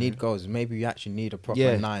 You don't need goals. Maybe you actually need a proper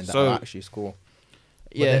Yeah, 9 that so- will actually score.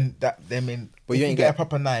 Yeah, But then But if you you ain't get a get-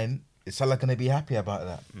 proper 9, is Salah going to be happy about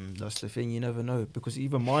that? That's the thing, you never know. Because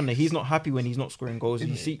even Mane, he's not happy when he's not scoring goals. You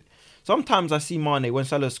Isn't see, sometimes I see Mane, when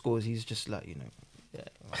Salah scores, he's just like,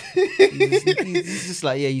 he's just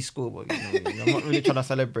like, he scored, but I'm not really trying to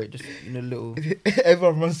celebrate, just, little...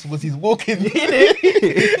 Everyone runs towards he's walking.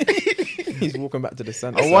 He's walking back to the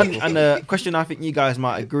centre. A question I think you guys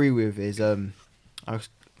might agree with is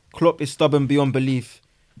Klopp is stubborn beyond belief.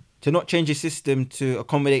 To not change his system to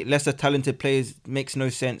accommodate lesser talented players makes no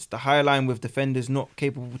sense. The high line with defenders not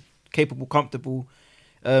capable, comfortable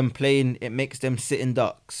playing, it makes them sit in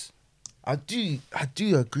ducks. I do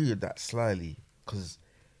agree with that slightly because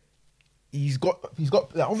he's got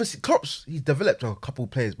like, obviously Klopp's he's developed a couple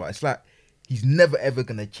of players, but it's like he's never ever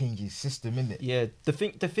gonna change his system, innit? Yeah, the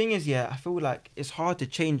thing is, I feel like it's hard to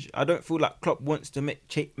change. I don't feel like Klopp wants to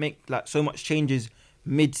make like so much changes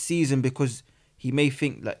mid-season because he may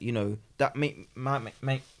think that that might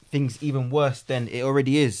make things even worse than it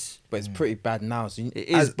already is. But it's pretty bad now. So It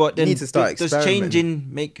is, but you then need to start does experimenting. changing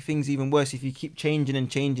make things even worse if you keep changing and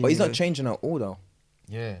changing? But he's you not know? changing at all though.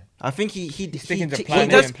 Yeah. I think he's sticking to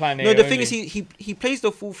plan A and plan A No, the only. thing is he plays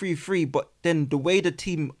the 4-3-3, but then the way the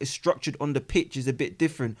team is structured on the pitch is a bit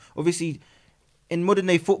different. Obviously, in modern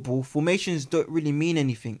day football, formations don't really mean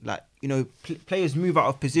anything. Like players move out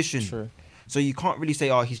of position, True. so you can't really say,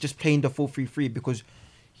 he's just playing the 4-3-3 because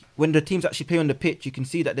when the teams actually play on the pitch, you can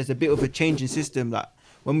see that there's a bit of a change in system. Like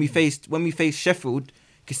when we faced Sheffield,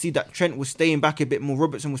 you can see that Trent was staying back a bit more.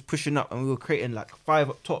 Robertson was pushing up, and we were creating like 5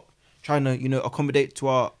 up top, trying to accommodate to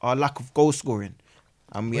our lack of goal scoring,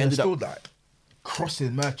 and we ended still up. like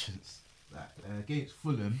crossing merchants like against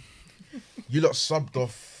Fulham. You lot subbed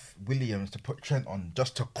off Williams to put Trent on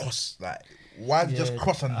just to cross. Like why just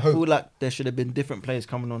cross and I hope? feel like there should have been different players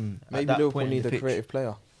coming on. Maybe at that Liverpool point in need the a pitch. creative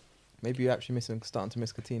player. Maybe you're actually starting to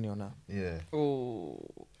miss Coutinho now. Yeah. Oh,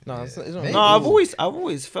 No, it's not Maybe. No, I've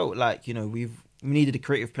always felt like we needed a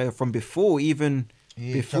creative player from before, even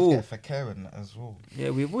Yeah, before. just get Fekir in that as well. Yeah,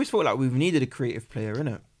 we've always felt like we've needed a creative player,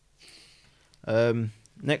 innit?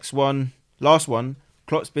 Next one, last one.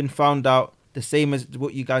 Klopp's been found out the same as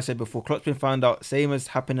what you guys said before. Klopp's been found out same as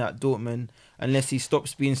happened at Dortmund. Unless he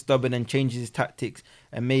stops being stubborn and changes his tactics,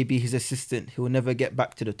 and maybe his assistant, he'll never get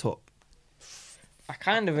back to the top. I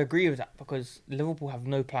kind of agree with that because Liverpool have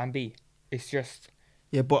no plan B. It's just.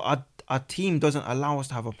 Yeah, but our team doesn't allow us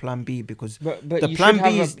to have a plan B because But the you plan should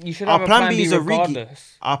have B is you should our have a plan plan B B is Origi.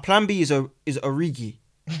 regardless. Our plan B is Origi,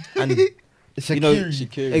 and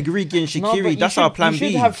Shaqiri. Origi and No, but Shaqiri. you That's our should- plan You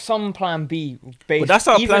B. should have some plan B. Based, But that's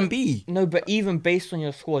our even- plan B. No, but even based on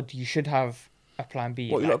your squad, you should have a plan B.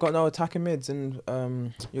 What, you like- lot got no attacking mids in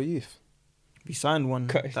your youth? We signed one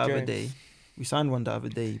Curtis the other Jones. day. We signed one the other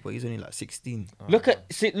day, but he's only like 16. Look at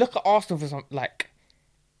Arsenal for some like.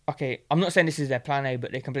 Okay, I'm not saying this is their plan A,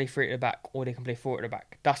 but they can play 3 at the back or they can play 4 at the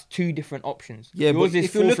back. That's 2 different options. Yeah, Yours but is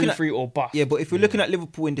if you're looking 4-3-3 or bust. Yeah, but if you're looking at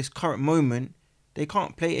Liverpool in this current moment, they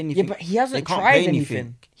can't play Yeah, anything. but he They hasn't can't tried play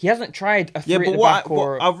anything. He hasn't tried a 3 Yeah, at but the what, back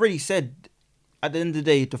or. I've already said, at the end of the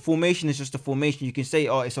day, the formation is just a formation. You can say,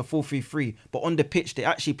 it's a 4-3-3, but on the pitch, they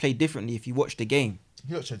actually play differently if you watch the game.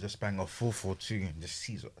 You should just bang a 4-4-2 and just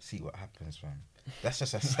see what happens, man. That's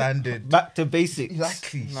just a standard. Back to basics.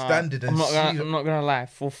 Exactly, Nah, standard. I'm And not gonna lie.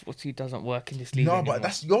 4-4-2 doesn't work in this league. no, anymore. but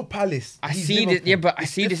that's your Palace. I He's see this. Liverpool. Yeah, but I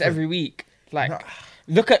It's see this different. every week. Like, No.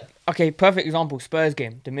 look at perfect example. Spurs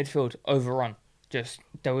game, the midfield overrun. just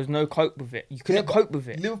there was no cope with it. You couldn't but cope with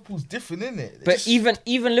it. Liverpool's different, isn't it? But even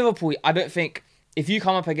Liverpool, I don't think if you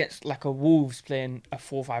come up against like a Wolves playing a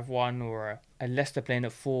 4-5-1 or a Leicester playing a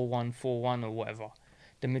 4-1-4-1 or whatever,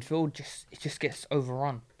 the midfield just gets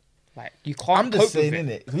overrun. Like you can't. I'm cope just saying, with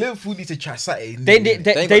it. innit? Liverpool need to try Saturday. They ain't do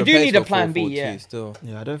got the need pace a for plan B. 4-4-2 Yeah. Still.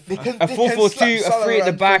 Yeah, I don't. They can, A they can 4-4-2, slap a Salah three at the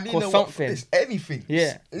and back Firmino or up. something. It's anything.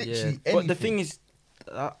 Yeah. Literally Yeah. anything. But the thing is,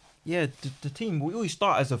 the team we always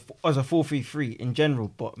start as a 4-3-3 in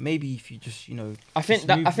general. But maybe if you just I think just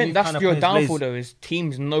that move- I think move that's kind of your players' downfall ways. though. Is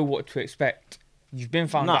teams know what to expect. You've been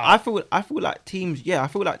found No, out. I feel like teams. Yeah, I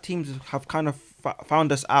feel like teams have kind of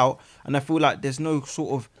found us out, and I feel like there's no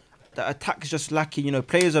sort of the attack's just lacking.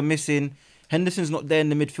 Players are missing. Henderson's not there in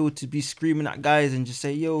the midfield to be screaming at guys and just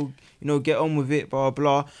say, "Yo, get on with it," blah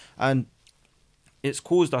blah. And it's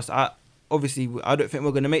caused us. Obviously, I don't think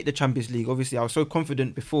we're going to make the Champions League. Obviously, I was so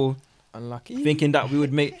confident before, Unlucky. thinking that we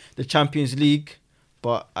would make the Champions League,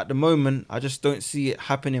 but at the moment, I just don't see it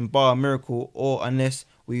happening bar a miracle or unless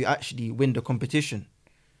we actually win the competition.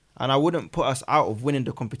 And I wouldn't put us out of winning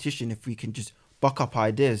the competition if we can just buck up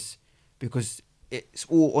ideas, because it's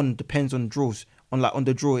all depends on draws. On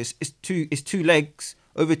the draw, it's two legs.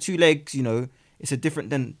 Over 2 legs, it's a different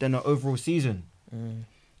than an overall season.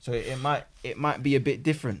 So it might be a bit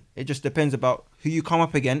different. It just depends about who you come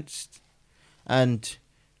up against and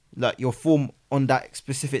like your form on that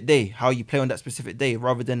specific day, how you play on that specific day,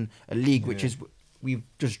 rather than a league, which is we've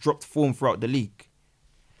just dropped form throughout the league.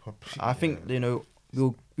 I think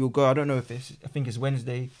we'll go. I don't know if I think it's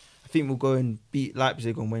Wednesday. I think we'll go and beat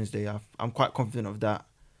Leipzig on Wednesday. I'm quite confident of that.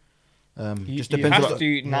 You, Just you depends have about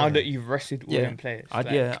to now that you've rested all them players. I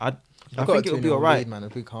like, think it'll be alright. Man,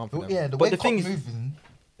 if we can't. But yeah, the But way the Klopp thing is- moving,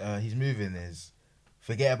 he's moving is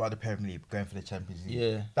forget about the Premier League, going for the Champions League.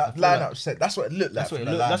 Yeah, That I feel like- lineup set. That's what it looked like. That's what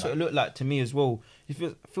from the that's lineup. what it looked like to me as well. I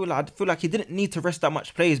feel like he didn't need to rest that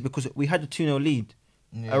much players because we had a 2-0 lead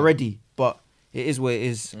Yeah. already. But it is what it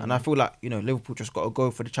is, and I feel like Liverpool just got to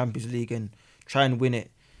go for the Champions League and try and win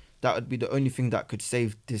it. That would be the only thing that could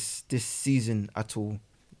save this season at all.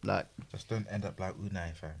 Like, Just don't end up like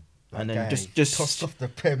Unai, fam. And then guy just- tossed off the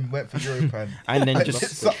Prem, went for Europa, and then It's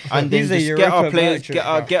just up- He's a get our Europa players merchant,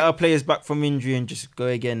 get bro. our players back from injury and just go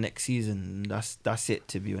again next season. That's it,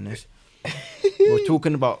 to be honest. We're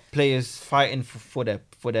talking about players fighting for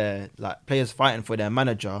their like players fighting for their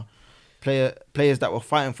manager. Players that were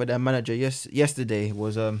fighting for their manager yesterday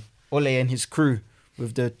was Ole and his crew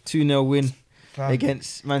with the 2-0 win fam.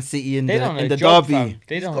 against Man City in they done the a job, derby. fam.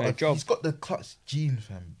 They He's done got a job. He's got the clutch gene,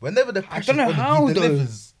 fam. Whenever the I pressure's don't know on him, how, he though.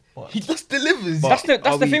 delivers. What? He just delivers. That's the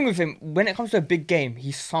are we- thing with him. When it comes to a big game,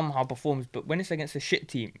 he somehow performs. But when it's against a shit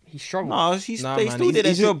team, he struggles. No, they still did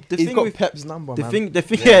their job. The He's thing got with Pep's number, the man. thing,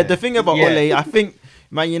 Yeah. the thing about Yeah. Ole, I think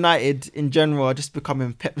Man United in general are just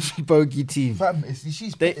becoming Pep's bogey team. Fam, it's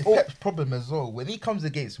They it's all- Pep's problem as well. When he comes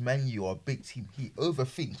against Man U or a big team, he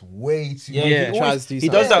overthinks way too Yeah, much. Yeah. he, Tries to do he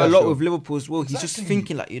does that a something lot special. with Liverpool as well. He's just Exactly.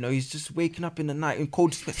 thinking like, he's just waking up in the night in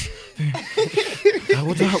cold sweats. Do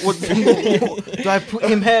I put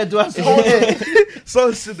him here? Do I?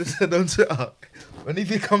 Someone said on Twitter, when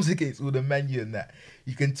he comes against all the Man U and that,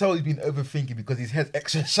 you can tell he's been overthinking because his head's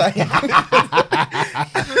extra shiny.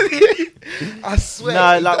 I swear.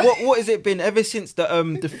 Nah, like what has it been ever since the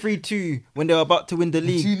 3-2 when they were about to win the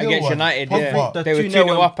league? 2-0 Against one. United, Pogba. yeah. The They were 2-0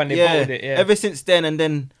 2-0 up and they bottled it, yeah. Ever since then, and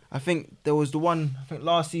then I think there was the one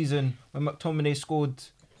last season when McTominay scored.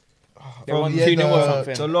 They won Yeah, 2-0 or the-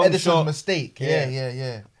 something. the long Edison's shot. mistake. Yeah.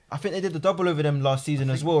 Yeah. I think they did the double over them last season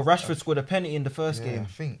as well. Rashford scored a penalty in the first Yeah, I game.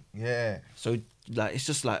 think. Yeah. So like it's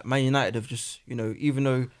just like Man United have just even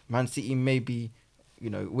though Man City may be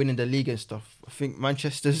winning the league and stuff, I think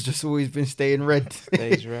Manchester's just always been staying red.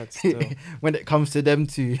 Stays red still. When it comes to them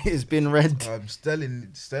two, it's been red.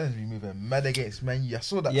 Sterling's been moving mad against Man U. I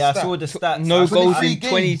saw that. Yeah, I stat. saw the stats. No I saw goals the- three in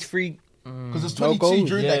games. 23. Because there's No 22 goals,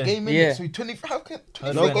 during yeah. that game, innit? Yeah. So 20, how can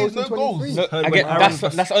 23 No games, goals no in goals? 23. No, Heard again,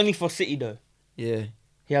 when that's only for City though. Yeah,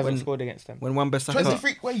 He hasn't When- scored against them. when Wan-Bissaka.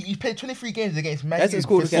 23, wait, you played 23 games against Man U. Hasn't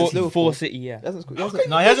scored for against City. Liverpool. For City, yeah. That's cool. How can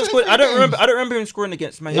No, he hasn't scored. I don't 23 remember. games? I don't remember him scoring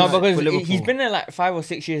against Man No, United because for Liverpool. he's been there like 5 or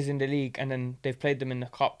 6 years in the league, and then they've played them in the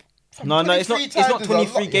cup. No, it's not. 23 It's not times is a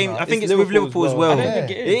 23 lot, you games. know. I think It's it's with Liverpool Liverpool as as well. well. I don't Yeah.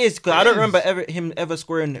 think It it is. is because I It don't is. remember him ever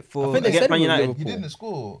scoring it for I think they against said Man it with United. Liverpool. He didn't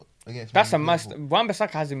score against That's a Man U. must.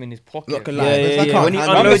 Wan-Bissaka has him in his pocket. Not gonna Yeah, lie. yeah, Wan-Bissaka yeah. When he can't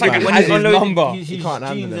unloaded, Wan-Bissaka when has he his unloaded number. his He can't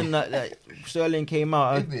handle jeans it. and that Sterling came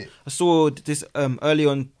out. Isn't it? I saw this early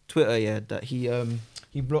on Twitter, that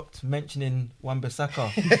he blocked mentioning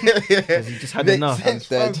Wan-Bissaka because he just had Makes enough. sense,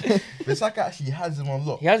 dead. fam. Bissaka actually has him on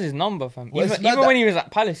lock. He has his number, fam. Well, it's even mad even that- when he was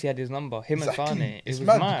at Palace, he had his number. Him and Sane. It It's was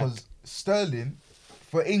mad mad. because Sterling,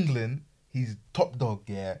 for England, he's top dog,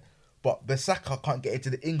 yeah. but Bissaka can't get into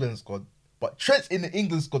the England squad. But Trent's in the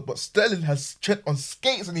England squad, but Sterling has Trent on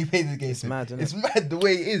skates when he plays against him. mad, isn't It's mad the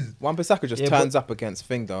way it is. Wan-Bissaka just Yeah, turns up against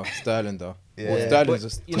Thing though, Sterling though. Yeah. Or Yeah, Sterling But,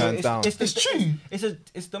 just you know, turns down. It's true.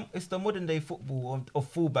 It's the modern day football of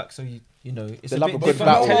fullback. So you know it's They a love bit a good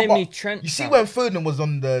different. battle. telling But me Trent. You see fam. when Foden was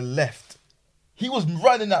on the left, he was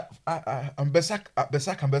running at Bissaka,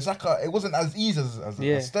 and Bissaka. It wasn't as easy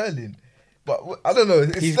Yeah. as Sterling. But I don't know.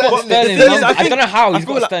 It's He's Sterling, got Sterling's Sterling- number. I don't know how he's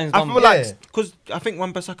feel got like, Sterling's I feel number. like Yeah. because I think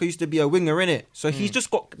Wan-Bissaka used to be a winger in it, so he's just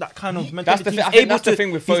got that kind of That's mentality. the thing. He's I think able that's the to-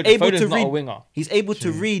 thing with he's Foden. able Foden's to not read- a winger. He's able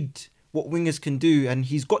to read what wingers can do, and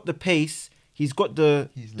he's got the pace. He's got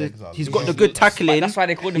His legs are he's long. got the good tackling. That's why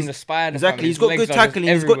they call him the spider. Exactly, fam. he's His got legs good are just tackling.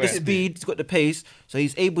 He's got the everywhere. speed. He's got the pace. So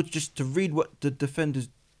he's able just to read what the defenders,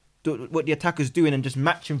 what the attackers doing, and just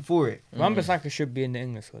match him for it. Wan-Bissaka should be in the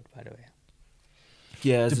English squad, by the way.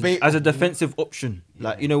 Yeah, as Debate- a defensive option,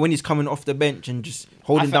 like you know when he's coming off the bench and just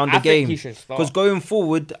holding down I the think game. he should start. Because going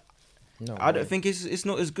forward, No I don't way. think it's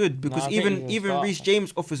not as good because I think he even should Reece start.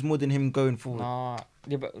 James offers more than him going forward. Nah,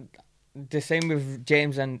 yeah, but the same with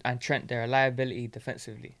James and Trent. They're a liability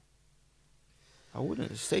defensively. I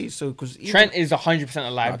wouldn't say so because Trent is 100% a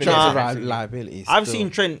liability. Trent's a defensively. liability. I've still. seen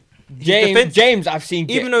Trent. his James, defense- James, I've seen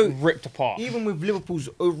get even though- ripped apart. even with Liverpool's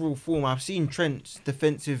overall form, I've seen Trent's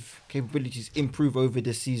defensive capabilities improve over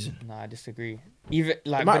this season. Nah, I disagree. Even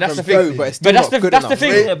like, Might but that's the have been thing. flow, but it's But still that's not the good that's the enough.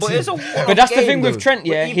 thing. Yeah, but it's a one-off But that's the game, thing with though. Trent.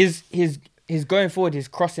 Yeah, But his going forward, his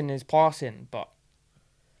crossing, his passing. But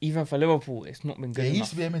even for Liverpool, it's not been Yeah, good he enough. used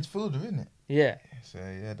to be a midfielder, isn't it? Yeah, So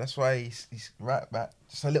yeah, that's why he's right back.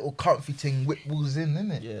 Just a little comfy thing, whip balls in,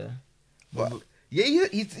 isn't it? Yeah. But yeah,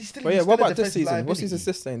 he's still. But yeah, he's what still a about this defensive season? What's his liability.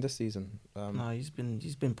 assist saying this season? No, he's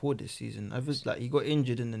been poor this season. I was like he got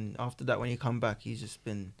injured and then after that when he come back he's just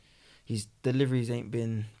been his deliveries ain't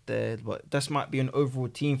been there. But that might be an overall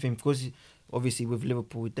team thing because obviously with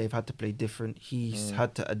Liverpool they've had to play different. He's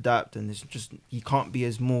had to adapt and it's just he can't be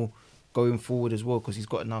as more going forward as well because he's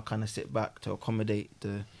got to now kind of sit back to accommodate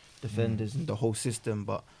the defenders and the whole system.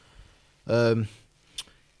 But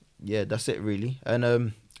yeah, that's it really. And I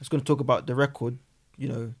was going to talk about the record.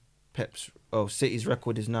 You know, City's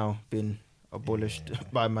record is now been abolished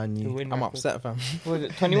by Man the U. win I'm record. upset, fam. What was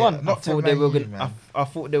it 21? Yeah, not I thought they Man were U, gonna. man. I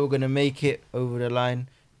thought they were gonna make it over the line.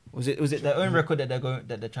 Was it their own record that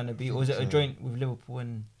they're trying to beat, or was it a joint with Liverpool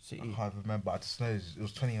and I City? can't remember. I just know it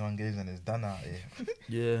was 21 games and it's done out here.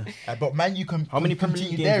 Yeah. But Man, you can How many Premier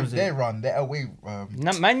continue League their, games was it? their run, their away.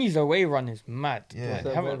 Man U's away run is mad. Yeah. Like,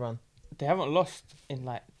 they haven't lost in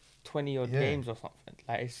like 20 odd Yeah. games or something.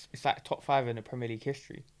 Like it's like top 5 in the Premier League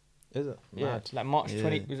history. Is it? Yeah, Mad. like March Yeah.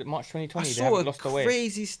 20. Was it March I 2020? They saw haven't a lost away.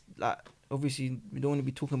 crazy like. Obviously, we don't want to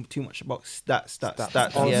be talking too much about stats.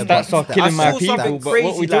 Oh, Yeah, Stats but are killing I my saw people. something But what are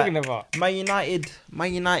we crazy, talking like, about? Man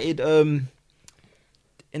United,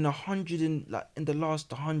 in 100 and like in the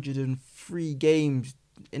last 103 games,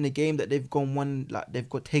 in a game that they've gone one, like they've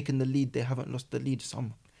got taken the lead, they haven't lost the lead.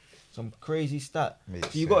 Some crazy stat.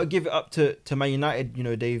 Makes So you got to sense. give it up to Man United. You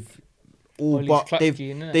know they've all Ole's but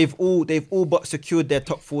clutchy, innit? they've all but secured their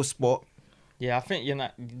top 4 spot. Yeah, I think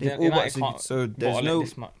United all United but can't so there's bottle no- it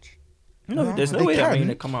this much. No, No, there's no they way that Man can.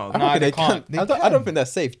 United come out. I Of Nah, it. reckon they they can't. can't. I don't think they're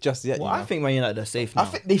safe just yet. Well, you I know? think Man United are safe I now.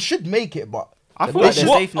 think they should make it, but I feel They like they're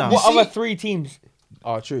should- safe now. What You see- other 3 teams?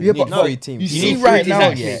 Oh, true. yeah, You but need no, 3 teams. you You see need right three now,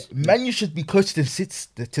 teams, yeah, actually. Man, you should be closer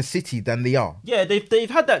to City than they are. Yeah, they've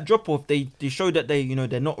had that drop off. They showed that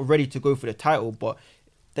they're not ready to go for the title, but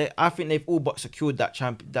I think they've all but secured that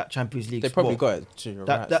Champions League. They probably spot. got it. True, you're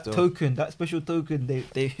that right, that still. token, that special token.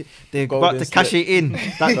 They're Golden about to cash slip. it in.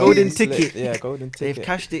 That golden slip. ticket. Yeah, golden ticket. They've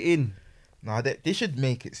cashed it in. Nah, they should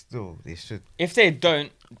make it still. They should. If they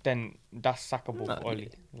don't, then that's sackable for Oli.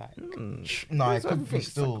 Like Nah, it could be everything's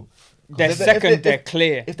still. they're If they- second, if- they're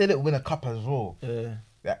clear. If they don't win a cup as well,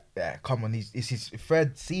 Yeah. come on, it's his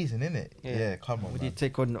 3rd season, isn't it? Yeah. Yeah, come on. What did he Man.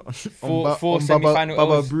 take on Four semi-final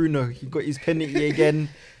Baba L's. Bruno? He got his penalty again.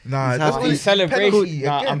 Nah, He's that's happy. what His celebration. penalty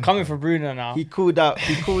Nah, again. I'm coming for Bruno now. He called out.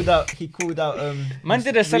 Man he's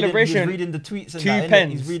did a celebration, He's reading the tweets and 2 that, innit?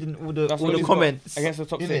 pens. He's reading all the That's all what the he's got comments. against the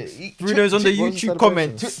top Innit? 6. He- Bruno's on the What's the YouTube celebration?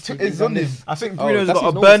 comments. It's on him. I think Oh, Bruno's that's got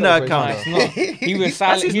his a normal burner Nah, celebration. account. it's not. He was That's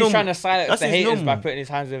silent. his He was normal. trying to silence That's the his haters by normal. putting his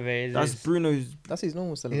hands over his. That's Bruno's. That's his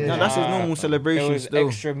normal Yeah. celebration. No, that's his Nah. normal There celebration was still.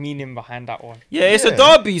 extra meaning behind that one. Yeah, it's a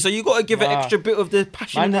Yeah. derby, so you got to give an Nah. extra bit of the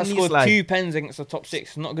passion Man in has the scored slide. 2 pens against the top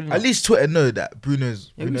 6. Not good enough. At least Twitter know that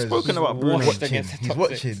Bruno's. Yeah, we've Bruno's spoken about Bruno. washed watching. against the He's top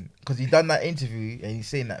watching because he done that interview and he's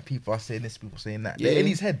saying that people are saying this, people saying that. They're Yeah. in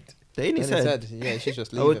his head. They in his In his head. head. Yeah, he should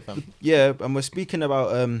just I leave would- it, fam. Yeah, and we're speaking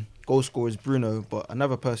about goal scorers Bruno, but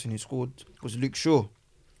another person who scored was Luke Shaw.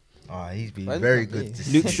 Ah, he's been Why is very that good. me?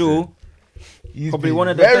 this Luke season. Shaw, He's Probably been one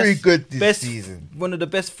of the very best- good this best season. one of the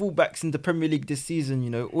best fullbacks in the Premier League this season. You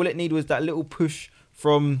know, all it needed was that little push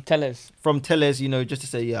from Tellers. Tellez, you know, just to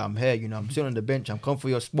say, yeah, I'm here. You know, I'm sitting on the bench. I'm come for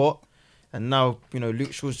your spot. And now, you know,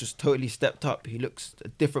 Luke Shaw's just totally stepped up. He looks a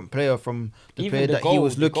different player from the player that he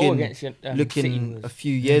was the goal looking against, City looking was- a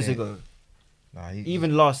few years Yeah. ago. Nah,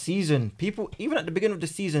 Even last season, even at the beginning of the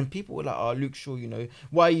season, people were like, "Oh, Luke Shaw, you know,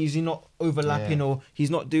 why is he not overlapping Yeah. or he's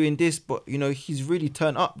not doing this?" But you know, he's really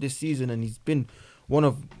turned up this season, and he's been one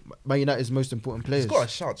of Man United's most important players. he's got a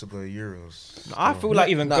shout to go Euros. I feel Not like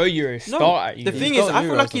even no, go Euros. no, Start at the Euros. thing He's is, got I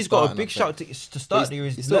feel Euros like to he's got a start, big I shout to start the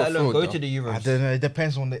he's Euros, still let a alone fraud, go to the Euros. I don't know. It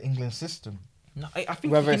depends on the England system. No, I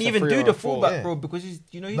think Whether he can it's a even 3 do or the a 4. fullback, Yeah. bro, because he's,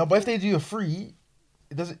 you know, No, but if they do a free,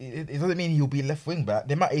 it doesn't mean he'll be left wing back.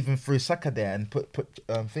 They might even throw Saka there and put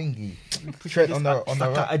thingy Trent on the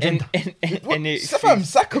Saka right. agenda. Fam,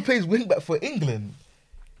 Saka plays wing back for England.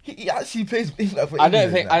 He actually plays wing back for I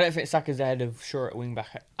England. don't think Saka's ahead of Shaw at wing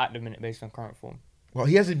back at the minute based on current form. Well,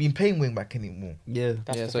 he hasn't been playing wing back anymore. Yeah.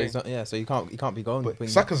 That's yeah, the so thing. he's not. Yeah, so you can't be going. But wing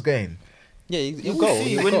back. Saka's going. Yeah, he'll We'll go.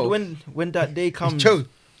 see he'll go. when that day comes. Cho.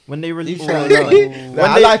 When they release He's that, showing up. when Nah,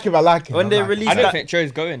 I they- like him. I like him. when I they like him. release I don't that- think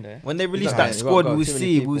Cho's going there. when they release Nah, that you got squad, too we'll many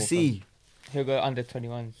see. people, We'll fam. see. He'll go under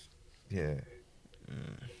 21s. Yeah.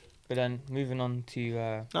 But then moving on to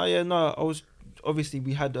I was obviously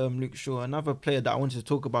we had Luke Shaw. Another player that I wanted to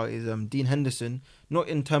talk about is Dean Henderson. Not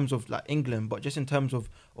in terms of like England, but just in terms of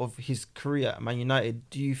his career at Man United.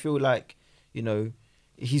 Do you feel like, you know,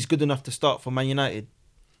 he's good enough to start for Man United?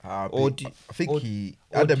 Or do you- I think or- he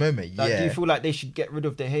or at the do- moment, Like, yeah. do you feel like they should get rid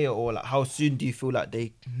of De Gea, or like how soon do you feel like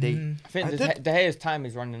they? Mm, I think I De don't- Gea's time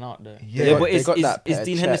is running out though. Yeah, Yeah, but They is got that is pair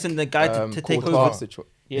Dean check, Henderson the guy to take Courtois over? situa-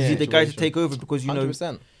 Yeah. Is he the guy to situation. take over? Because you know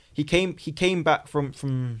 100%. he came back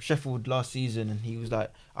from Sheffield last season, and he was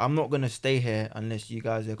like, I'm not gonna stay here unless you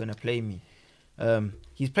guys are gonna play me.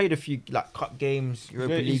 He's played a few like cup games,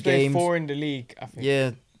 Europa He's League played games. 4 in the league, I think.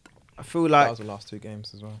 Yeah, I feel That like was the last 2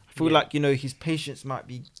 games as well. Yeah. like, you know, his patience might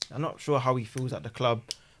be. I'm not sure how he feels at the club,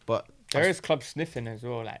 but There is club sniffing as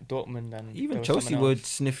well, like Dortmund and even there was Chelsea someone were else.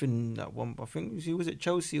 sniffing that one. I think was it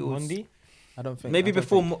Chelsea or Mundi? I don't think. maybe I don't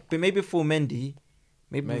before think- maybe before Mendy,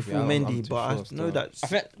 maybe Maybe, before I'm Mendy, too but I sure know still. that I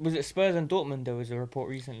think was it Spurs and Dortmund? There was a report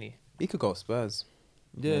recently. he could go Spurs.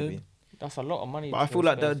 yeah. Maybe. That's a lot of money. But I for feel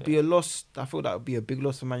like Spurs, that'd be a loss. I feel that would be a big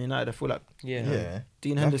loss for Man United. I feel like yeah. Yeah.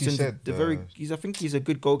 Dean Like you Henderson's said, the I think he's a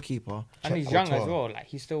good goalkeeper. And he's Check young as Courtois. well. Like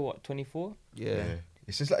he's still what 24. Yeah.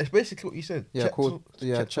 It's just like it's basically what you said. Yeah, check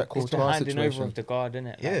It's the Courtois handing over situation. of the guard, isn't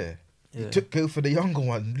it? Yeah. Yeah. He took go for the younger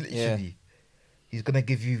one. Literally, Yeah. he's gonna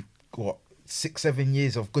give you what 6-7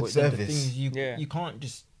 years of good But then the service. thing is, Yeah. you can't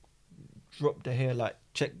just drop the hair like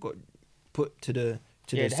check got put to the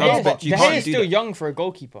Yeah, the De Gea- subs. You De can't Gea is do still that. young for a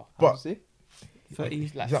goalkeeper. But- Obviously. 30,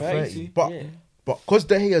 He's like He's like 30. 30, but- yeah. But because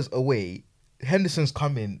De Gea's away, Henderson's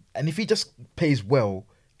coming, and if he just plays well,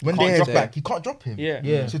 when De can't Gea's drop back, him. you can't drop him. Yeah.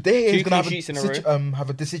 Yeah. So De Gea is Two gonna clean sheets in a have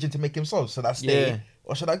a decision to make himself. So that's stay Yeah.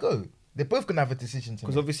 or should I go? They're both gonna have a decision to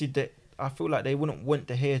because make. obviously I feel like they wouldn't want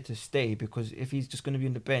De Gea to stay, because if he's just going to be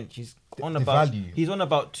on the bench, he's on The about value. he's on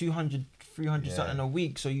about 200, 300 Yeah. something a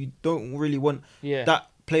week. So you don't really want Yeah.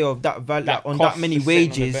 that player of that value That on cost that many just sitting on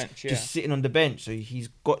the wages bench, yeah. just sitting on the bench. So he's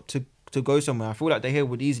got to go somewhere. I feel like De Gea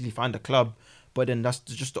would easily find a club, but then that's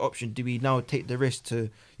just the option. Do we now take the risk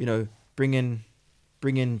to, you know, bring in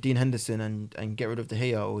Dean Henderson and get rid of De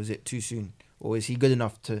Gea, or is it too soon? Or is he good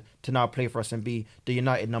enough to now play for us and be the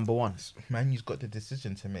United number one? Man, you've got the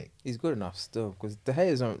decision to make. He's good enough still because De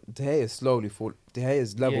Gea is slowly fall. De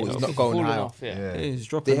Gea's level Yeah, is he's not going falling higher. off, yeah. Yeah, he's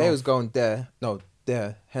dropping De Gea off. was going there. No,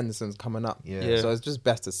 there. Henderson's coming up. Yeah. Yeah. So it's just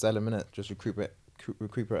best to sell him in it. Just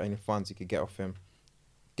recuperate any funds you could get off him.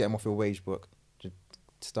 Get him off your wage book. Just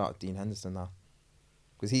start Dean Henderson now.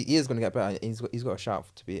 Because he is going to get better. He's got a shout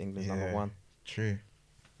to be England's number Yeah. one. True.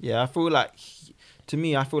 Yeah, I feel like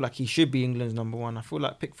I feel like he should be England's number one. I feel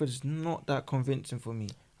like Pickford's not that convincing for me.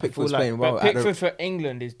 Pickford's I feel playing well. But at the- Pickford for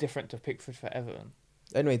England is different to Pickford for Everton.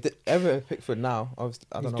 Anyway, Everton Pickford now, obviously,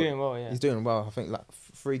 I He's don't know. doing well, yeah. He's doing well. I think like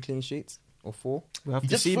 3 clean sheets or 4. we have You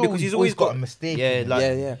to just see feel because he's always got a mistake. Yeah, in him. like-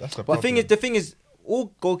 Yeah. That's the But problem. the thing is,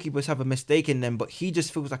 all goalkeepers have a mistake in them, but he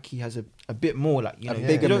just feels like he has a bit more. Like, you A know,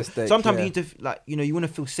 bigger you know, mistake, sometimes yeah. you need to like, you know, you want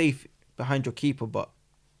to feel safe behind your keeper, but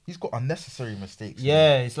he's got unnecessary mistakes.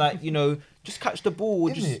 yeah, it's like, you know, just catch the ball,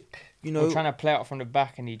 or Isn't just it? you Or know, trying to play out from the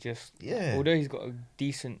back and he just, Yeah. although he's got a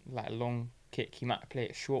decent, like, long kick, he might play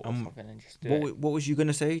it short or something and just do it. what was you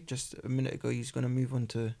gonna say just a minute ago? He's gonna move on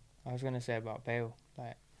to. I was going to say about Bale.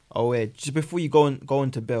 Like, Oh yeah, just before you go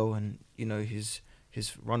on to Bell and, you know, his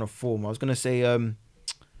run of form, I was gonna say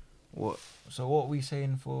what are we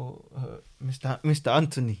saying for Mr.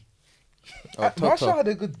 Anthony? Oh, Marshall Toto. had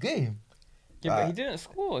a good game. Yeah, but he didn't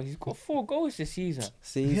score. He's got 4 goals this season.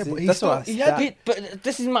 See, Yeah, but he's that's still- what he had Yeah, but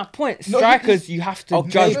this is my point. No, Strikers, you have to Okay,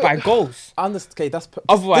 judge no. by goals. Okay, that's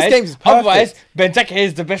Otherwise, this game's perfect. otherwise, Benteke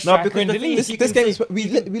is the best No, striker because in the the thing league. is, this game is we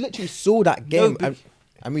literally saw that game but-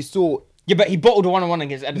 and we saw Yeah, but he bottled a 1-on-1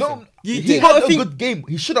 against Edison. No, You he gotta had a think- good game.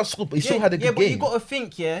 He should have scored, but he still had a good yeah, but game. you got to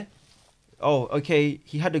think, oh, okay,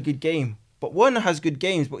 he had a good game. But Werner has good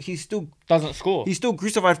games, but he's still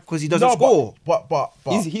crucified because he doesn't score. But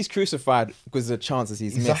he's crucified because of the chances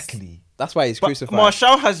he's missed. exactly. That's why he's But crucified.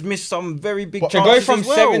 Martial has missed some very big But- To chances go from as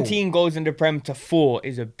well. 17 goals in the Prem to 4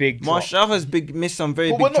 is a big drop. Martial has missed some very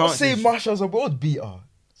But big we're not chances. saying Martial's a world beater.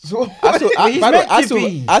 So he's meant to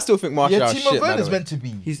be. I still think Martial yeah, is Timo shit. by the Werner's way. meant to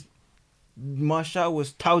be. Martial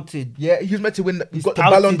was touted. Yeah, he was meant to win. He He's got the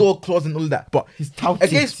touted. Ballon d'Or clause and all that. But He's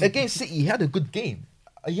touted. against City, he had a good game.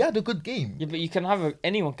 He had a good game. Yeah, but you can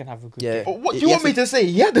anyone can have a good Yeah. game. But what He do you has want me to say?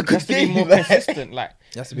 He had a You good have to be game. more like- consistent. Like,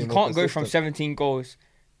 He has to be you more can't go from consistent. 17 goals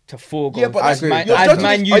to 4 goals. Yeah, but I as agree. Man, You're as judging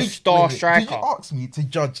Man his- U's star Did striker. you ask me to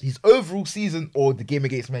judge his overall season or the game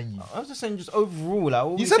against Man U? I was just saying, just overall. Like,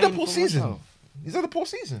 what He's we had a saying poor for season. Martial? He's had a poor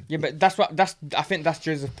season. Yeah, but I think that's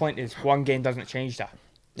Joseph's point is one game doesn't change that.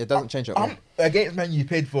 It doesn't change at all. Against Man U, he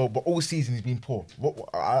played for, but all season he's been poor.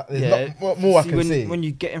 There's Yeah. not what more I See, can say. when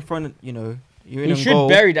you get in front of, you're in He a should goal,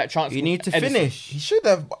 bury that chance. you with need to Edison. finish. He should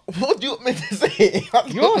have. What do you want me to say?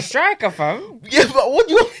 You're a striker, fam. Yeah, but what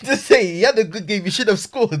do you want me to say? He had a good game. He should have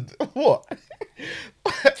scored. What? It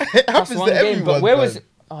That's happens one to game. everyone. But where man. was?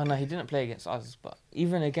 Oh no, he didn't play against us. But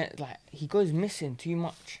even against, like, he goes missing too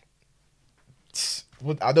much.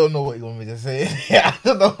 I don't know what you want me to say. I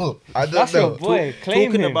don't know. I don't That's know. your boy. Claim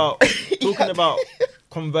Talking him. about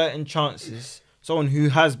converting chances. Someone who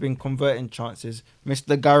has been converting chances,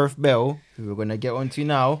 Mr. Gareth Bale, who we're gonna get onto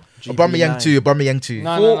now. Aubameyang too. Aubameyang too.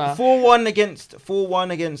 No.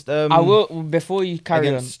 4-1 against. I will before you carry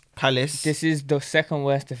on. against Palace. This is the second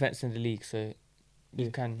worst defense in the league, so you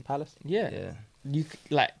can. Palace. Yeah. Yeah. You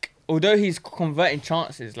like, although he's converting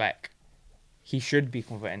chances, like he should be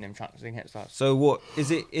converting them chances against us. So what is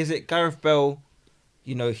it? Is it Gareth Bale?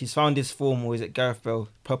 He's found his form, or is it Gareth Bale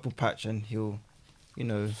purple patch and he'll,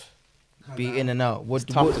 be in and out? What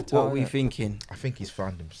tough to tell, are we innit? thinking? I think he's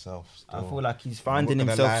found himself. I still. feel like he's I'm finding not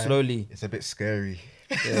gonna himself lie. slowly. It's a bit scary.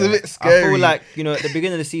 Yeah. It's a bit scary. I feel like at the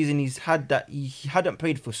beginning of the season he's had that he hadn't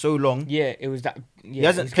played for so long. Yeah, it was that. Yeah, He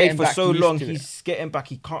hasn't he's played getting for back so used long. to it. He's getting back.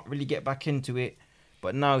 He can't really get back into it.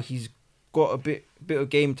 But now he's got a bit of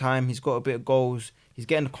game time. He's got a bit of goals. He's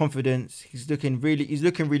getting the confidence. He's looking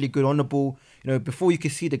really good on the ball. Before you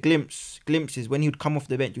could see the glimpses when he would come off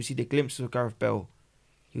the bench, you see the glimpses of Gareth Bale.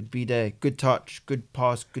 He'd be there. Good touch, good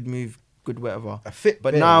pass, good move, good whatever. a fit.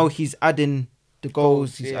 But Bale. now he's adding the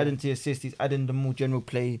goals. He's yeah. adding to the assists. He's adding the more general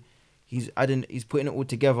play. He's putting it all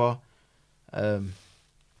together.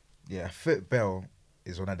 Yeah, fit Bell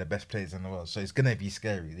is one of the best players in the world, so it's gonna be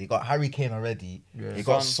scary. They got Harry Kane already. Yeah. They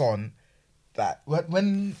got Son. That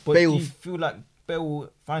when But Bale, do you feel like Bale will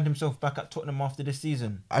find himself back at Tottenham after this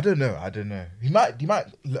season? I don't know. He might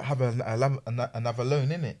have another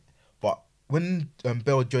loan in it. But when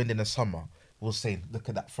Bell joined in the summer, we were saying, look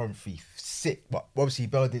at that front three, sick. But obviously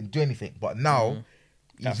Bell didn't do anything. But now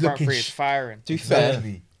That he's front looking. three is firing. To be fair,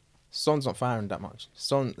 Exactly. Son's not firing that much.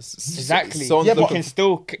 Exactly. Son's Yeah, He but- can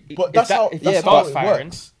still. But that's how if that's that how starts it firing,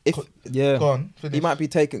 works. If Yeah. Go on, finish. he might be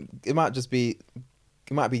taking, it might be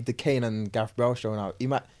the Kane and Gareth Bale showing out.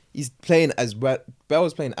 He's playing as well. Bale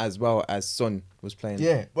was playing as well as Son was playing.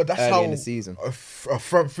 Yeah, but that's early how in the season. a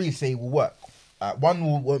front three say will work.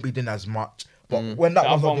 One won't be doing as much, but when that The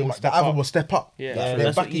one's other not one doing will much, the step other up. will step up. Yeah. Yeah, They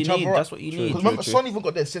that's back what you each need. other up. That's what you need. Because remember, True. Son even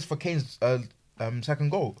got the assist for Kane's second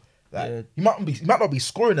goal. Like, Yeah. he might not be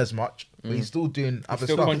scoring as much, but he's still doing other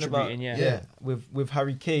still stuff. contributing. Yeah. Yeah. With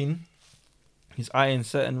Harry Kane, he's eyeing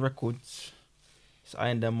certain records. He's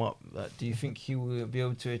eyeing them up. Like, do you think he will be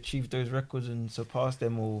able to achieve those records and surpass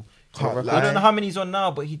them? Or Can't I lie. don't know how many he's on now,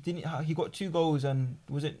 but he didn't. He got 2 goals and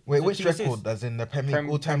was it? Wait, was it which 2 record? assists? As in the Premier League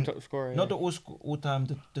all time? top scorer. Not the all time.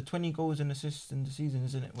 The 20 goals and assists in the season,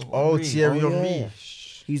 isn't it? With Oh, Henry. Thierry Oh, Henry. yeah.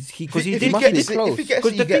 Because he If did he get gets it. it, if he gets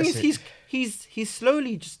Because it, the he thing gets is, it. he's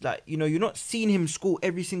slowly just like, you're not seeing him score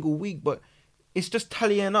every single week, but it's just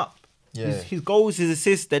tallying up. Yeah. His goals, his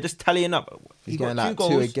assists, they're just tallying up. He's He got getting 2 like 2 a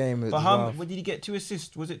goals, game as but well. what did he get? 2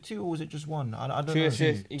 assists? Was it 2 or was it just 1? I don't 2 know.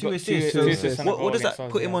 assists. He 2 got assists. two assists and a What goal does that against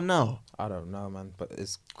us, put him yeah. on now? I don't know, man, but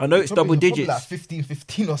it's I know it's double Probably digits. like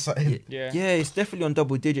 15 or something. Yeah. Yeah, it's definitely on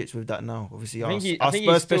double digits with that now. Obviously, I think he- our I think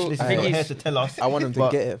Spurs he's still- specialist I is think not here he's- to tell us. I want him to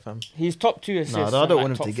but- get it, fam. He's top 2 assists. I and, don't like,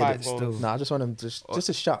 want him top to get 5 it goals. still. Nah, I just want him just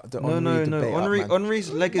to shout the No, Henry no. debate Henry's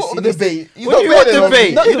legacy. What debate? He's What not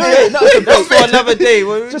debate? winning on- Not debate, not That's for another day.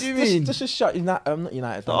 What do you mean? mean? Just shut United. Not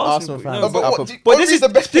United. The Arsenal Arsenal- fans. no, but up what- a- But Henry's the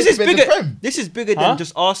best this player is to play in bigger. the Prem. This is bigger Huh? than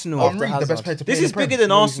just Arsenal. Henry, the Hazard. best player to play This in is the Prem. bigger than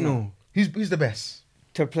No, he's Arsenal. Who's the best?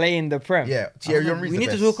 To play in the Prem. Yeah, Thierry Henry's We the need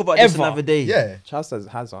best. to talk about this Ever. another day. Yeah. Charles says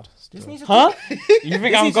Hazard. This needs to Huh? You think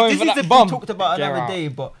This I'm needs- going this for needs that to bomb? be talked about Get another out. day,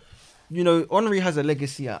 but you know, Henry has a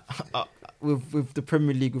legacy with the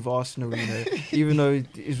Premier League with Arsenal. You know, even though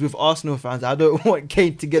it's with Arsenal fans, I don't want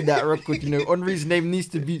Kane to get that record. You know, Henry's name needs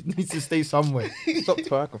to stay somewhere. Stop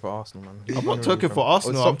twerking for Arsenal, man. I'm not twerking for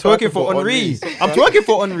Arsenal. Or I'm stop twerking for Henry. Stop I'm twerking. twerking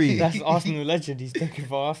for Henry. That's Arsenal legend. He's talking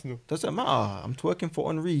for Arsenal. Doesn't matter. I'm twerking for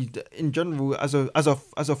Henry. In general, as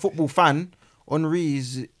a football fan, Henry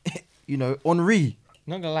is, you know, Henry.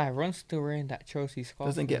 Not gonna lie, Ron's still wearing that Chelsea scarf.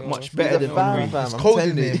 Doesn't get as well. much better He's a than fan, Henry. fam. It's I'm cold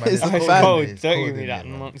telling in you. here, man. It's It's a Oh, cold. it's fan. cold. It's Don't cold give me in that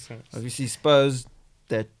here, man. nonsense. Obviously, Spurs,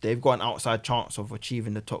 they've got an outside chance of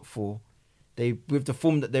achieving the top four. They, with the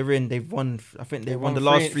form that they're in, they've won. I think they won the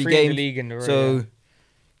last three in games. the league in the row. So, yeah. you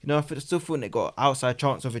know, I still think they got outside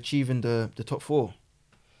chance of achieving the top four.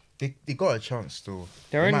 They got a chance still.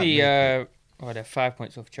 They're They might only make it. they're 5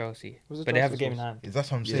 points off Chelsea, Was it but they have a Chelsea game in scores? hand.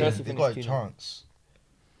 That's what I'm Yeah. saying. Chelsea They got a finished 2-0. chance.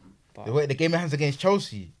 But- The game in hands against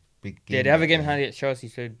Chelsea. Big game. Yeah, they have a game in hand against Chelsea,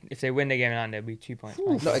 so if they win their game in hand, they'll be 2 points.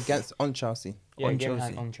 behind. Not against on Chelsea. Yeah, on game in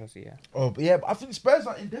hand Chelsea. on Chelsea. Yeah. Oh, but yeah, but I think Spurs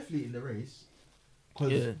are definitely in the race.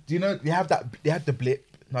 'Cause Yeah. do you know they have that? They had the blip.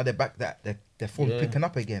 Now they're back. Their form Yeah. picking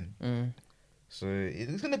up again. Mm. So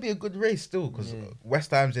it's gonna be a good race still because Yeah.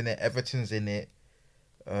 West Ham's in it, Everton's in it,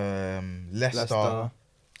 Leicester.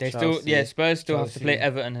 They Chelsea, still Spurs still have to play Chelsea.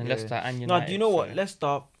 Everton and Yeah. Leicester and No, United. do you know what? so-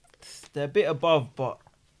 Leicester, they're a bit above, but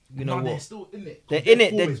you know They're what? still in it. They're in it.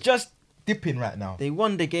 Form They're is just dipping right now. they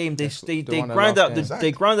won the game. They They won their grinded last out game.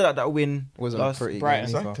 they grinded out that win. Wasn't last- pretty. Brighton.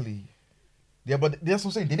 game either. Exactly. Yeah, but that's what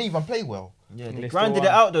I'm saying. They didn't even play well. Yeah, And they they still grinded it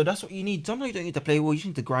won. out though. That's what you need. Sometimes you don't need to play well. You just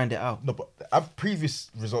need to grind it out. No, but our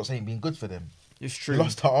previous results ain't been good for them. It's They true.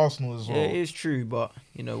 lost to Arsenal as Yeah, well. it is true. But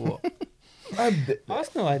you know what? And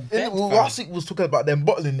Arsenal are dead, well, fam. last week was talking about them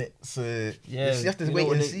bottling it. So Yeah, you have to you know wait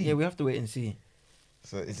what and they- see. Yeah, we have to wait and see.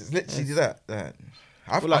 So it's literally Yes. that.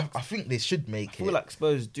 feel like- I think they should I make feel it. like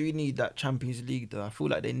Spurs do need that Champions League though. I feel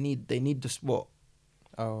like they need the spot.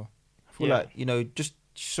 Oh, I feel Yeah. like, you know, just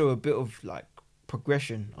show a bit of like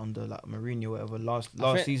progression under like Mourinho or whatever. Last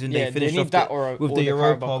think- season yeah, they finished need off that the- or with or the Europa,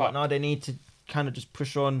 Carabao but Cup. now they need to kind of just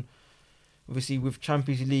push on. Obviously, with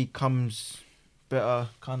Champions League comes better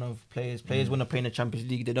kind of players. Players want to play in the Champions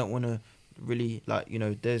League. They don't want to really like, you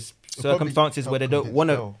know, there's It'll probably circumstances where they help don't convince want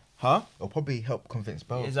to. Bell. Huh? It'll probably help convince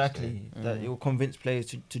Bell. Exactly. That it will convince players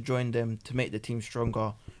to join them to make the team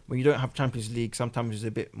stronger. When you don't have Champions League, sometimes it's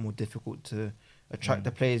a bit more difficult to attract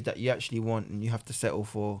the players that you actually want, and you have to settle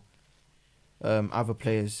for other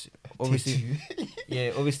players. Obviously,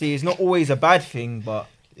 yeah. Obviously, it's not always a bad thing, but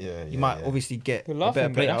yeah, you might obviously get You're a laughing, better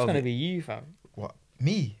but player that's out of gonna it. be you, fam. What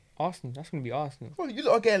me? Arsenal. That's gonna be Arsenal. Well, you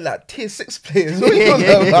lot are getting like tier 6 players. What are you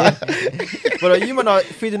talking about? But you man are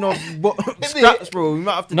feeding off scraps, bro. We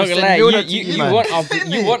might have to Not just gonna send lie, Milner to you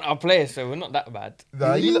man. want our players, so we're not that bad.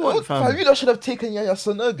 Nah, You you want, lot, fam. fam, you lot should have taken Yaya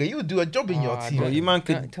Sonoga. You would do a job in your Ah, team. Bro, you man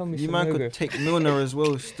Don't could tell me you man Sonogo. could take Milner as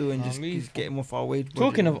well still and Ah, just me, get him off our wage.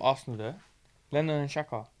 Talking budget. of Arsenal, though, Lennon and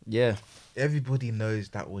Xhaka. yeah, Everybody knows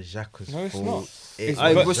that was Xhaka's No, it's fault. not. It's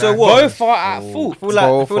Aye, not but so Xhaka. what? Both are at fault.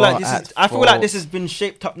 I feel like this at is. I feel like fault. this has been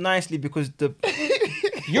shaped up nicely because the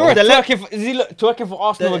You're The le- twerking. Is he twerking for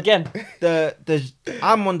Arsenal the- again?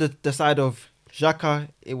 I'm on the side of Xhaka.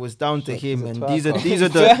 It was down to him, He's a and these are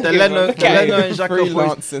twerker. the Leno Look at him. and Xhaka boys.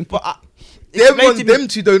 freelancing. But Them, explain to me- them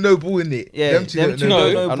two don't know ball in it. Yeah, them two them don't two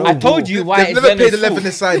know don't ball. know I know I ball. told you why They've it's never played Leno's 11 fault.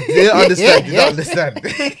 aside. They don't understand. They don't understand.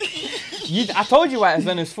 I told you why it's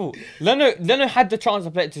Leno's fault. Leno had the chance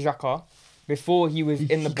to play it to Xhaka before he was in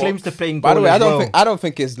the He box. claims to play in By the goal way, as well. I don't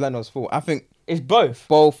think it's Leno's fault. I think It's both.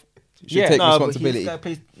 both should Yeah. take No, but responsibility. this guy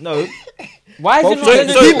plays, no. Why is Both it not so-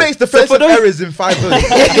 Leno's so- He fault? makes defensive for those- errors in 5 minutes.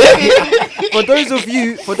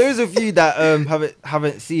 for those of you that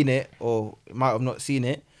haven't seen it or might have not seen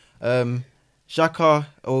it, Xhaka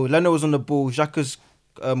or Leno was on the ball. Xhaka's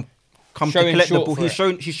come to Showing collect the short ball. for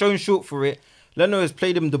He's shown short for it. Leno has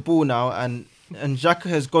played him the ball now, and Xhaka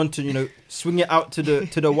has gone to swing it out to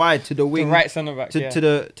the wide to the The wing right centre back. to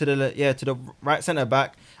the right centre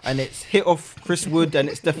back, and it's hit off Chris Wood and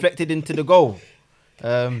it's deflected into the goal.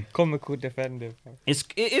 Comical defender. It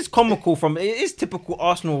is comical it is typical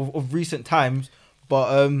Arsenal of recent times,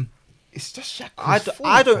 but It's just Xhaka's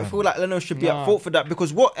I don't fault, feel like Leno should be Nah. at fault for that,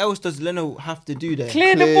 because what else does Leno have to do there?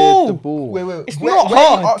 Clear the Cleared ball. the ball. Wait. It's where, not where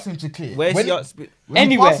hard. he asked him to clear? Where's when, he when he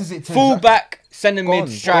Anyway, passes it to full Xhaka- back, centre Gone, mid,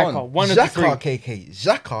 striker. gone. One of the three. Xhaka, KK.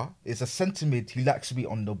 Xhaka is a centre mid who likes to be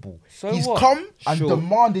on the ball. So He's what? come and Sure.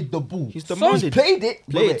 demanded the ball. He's He's demanded. played it.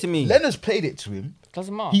 Play wait, it to me. Leonard's played it to him.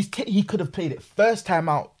 Doesn't matter. He could have played it first time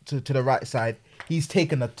out to the right side. He's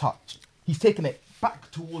taken a touch. He's taken it back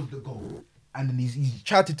towards the goal, and then he's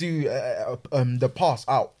tried to do the pass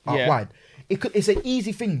out wide. It's an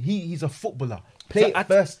easy thing. He's a footballer. Play it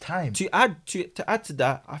first time. To add to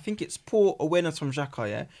that, I think it's poor awareness from Xhaka.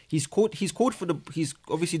 Yeah, he's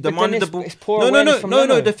obviously demanded the ball. It's poor awareness from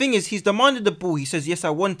Leno. The thing is, he's demanded the ball. He says, "Yes, I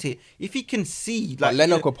want it." If he can see, like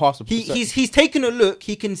Leno could pass the he's taken a look.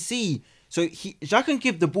 He can see. So Xhaka can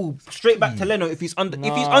give the ball straight back to Leno if he's under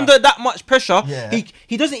that much pressure. Yeah.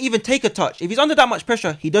 He doesn't even take a touch. If he's under that much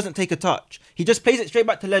pressure, he doesn't take a touch. He just plays it straight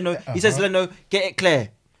back to Leno. He says, "Leno, get it clear."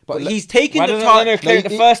 But he's taking the touch. Leno clear it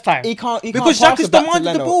the first time? He can't Because pass Xhaka's it back to demanded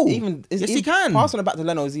the Leno. ball. Yes, he can. Passing it back to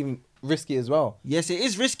Leno is even risky as well. Yes, it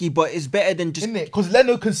is risky, but it's better than just. Isn't it? Because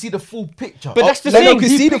Leno can see the full picture. But that's the Leno thing. can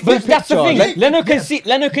see the full But that's the picture. thing. Leno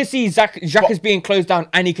can see Xhaka's being closed down,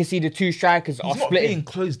 and he can see the two strikers are he's not being splitting.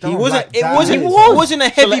 closed down. It wasn't. like It that. wasn't. He It was. wasn't a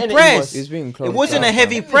So heavy like, press. he was being It closed wasn't a down.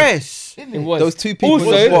 heavy press. Isn't It it? was. Those two people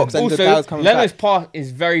in the box and the guys coming Leno's back. pass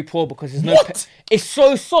is very poor because there's no. What? It's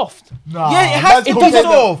so soft. Nah, Yeah, it has to be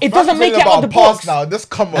soft. It doesn't make it out of the box. Now, just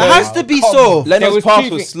come on. It has to be Come on. soft. There Leno's was pass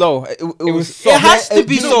two was things. slow. It was It soft. has to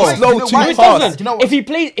be You know soft. what? Slow You know too what? No, it fast. doesn't. You know what? If he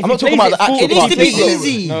plays I'm not talking about the actual It needs to be pass.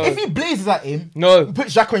 easy. No. If he blazes at him, No. put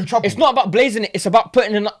Xhaka in trouble. It's not about blazing it. It's about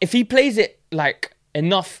putting enough. If he plays it like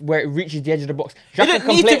enough where it reaches the edge of the box, It didn't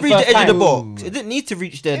need to reach the edge of the box. It didn't need to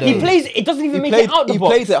reach there. He Though. plays it. It doesn't even make He it out the he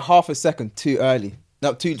box. plays it half a second too early.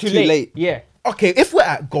 No, too late. Yeah. Okay, if we're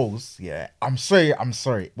at goals, yeah, I'm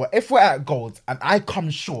sorry. But if we're at goals and I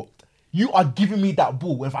come short, you are giving me that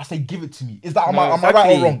ball. If I say give it to me, is that am I right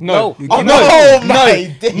exactly. or wrong? No, You Oh, give no, it-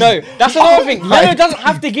 my days. No, that's another thing. Oh my Leno doesn't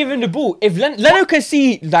have to give him the ball. If Leno can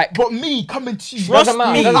see, like, But me coming to you, Trust doesn't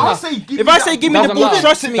matter. me. Doesn't I'll matter. say give If me I that say give me ball. the Doesn't ball, matter.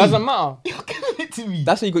 trust me. Doesn't matter. You're giving it to me.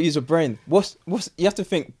 That's how you got to use your brain. What's you have to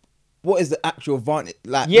think. What is the actual advantage?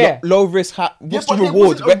 Like Yeah. low risk. What's but the there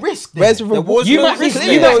reward? wasn't a risk there. Where's the There reward? was You no might be, risk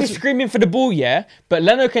you there. might be screaming for the ball, yeah, but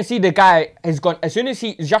Leno can see the guy has gone. As soon as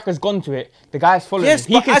Xhaka's gone to it, the guy's following Yes, him.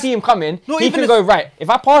 He but can as- see him coming. not He even can as- go right. If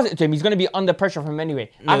I pass it to him, he's going to be under pressure from him anyway.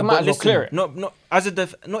 I No, might but as well listen, clear it. not as a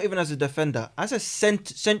not even as a defender, as a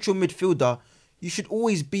central midfielder. You should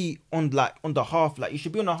always be on the half, like you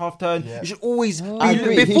should be on a half turn. Yeah. You should always I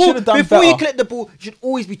agree. He before should've done before you better. collect the ball. You should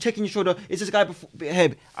always be checking your shoulder. Is this guy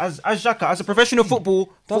ahead? As Xhaka, as a professional footballer,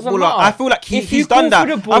 matter. I feel like If you he's done call that.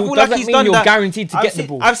 for the ball, I feel like doesn't he's mean done you're that. guaranteed to get the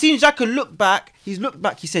ball. I've seen Xhaka look back. He's looked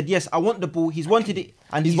back. He said, "Yes, I want the ball." He's wanted it,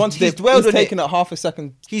 and He's wanted it. dwelled He's on taken it. it half a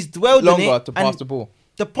second He's dwelled on longer it to pass and the ball.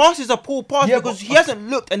 The pass is a poor pass Yeah, because but- he hasn't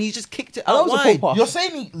looked and he's just kicked it I know out it was a wide. poor pass. You're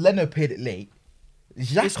saying Leno paid it late.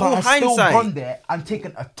 It's Xhaka all has still hindsight. gone there and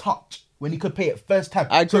taken a touch when he could pay it first time.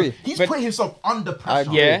 I agree. So he's But- put himself under pressure.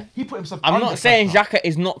 agree. Yeah. He put himself I'm under not saying pressure. Xhaka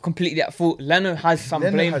is not completely at fault. Leno has some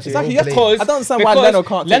Leno blame has to his it. own Exactly, blame. Because I don't understand why because Leno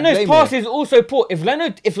can't take Leno's blame pass here. is also poor. If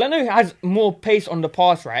Leno has more pace on the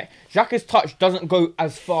pass, right, Xhaka's touch doesn't go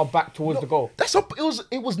as far back towards the goal.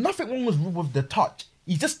 It was nothing wrong with the touch.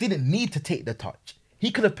 He just didn't need to take the touch. He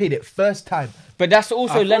could have paid it first time. But that's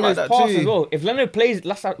also I feel Leno's like that pass too. as well. If Leno plays,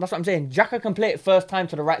 that's what I'm saying. Xhaka can play it first time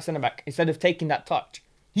to the right centre back instead of taking that touch.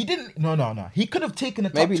 He didn't. No. He could have taken a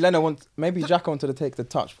touch. Maybe Xhaka wanted to take the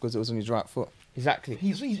touch because it was on his right foot. Exactly.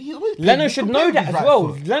 He's always Leno playing- should he can know play that with as his well.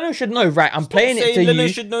 right foot. Leno should know, right? I'm playing it to Saying Leno you.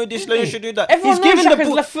 should know this, Leno should do that. Everyone knows Xhaka's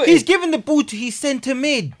left-footed. He's given the ball to his centre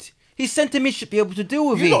mid. His centre mid should be able to deal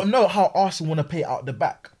with You it. don't know how Arsenal want to play out the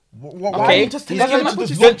back. Why Okay. just Does telling him to Ederson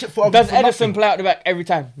just launch it for does for Ederson nothing? play out the back every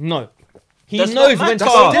time? No. He Does knows not when to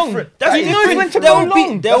matter. go That's long. different. That's He knows different. when to There go will be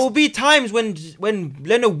long. there will be times when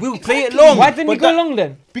Leno will play it Exactly. long. Why didn't he but go that- long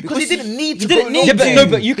then? Because he didn't need he to didn't go need long. Yeah, but to. no,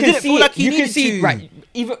 but you He can didn't see feel like he you can needed see to. right.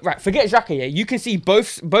 Even right, forget Xhaka. Yeah, you can see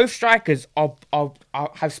both strikers are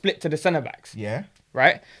have split to the centre backs. Yeah.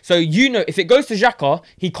 Right. So you know if it goes to Xhaka,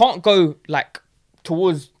 he can't go like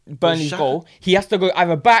towards Burnley's Xhaka- goal. He has to go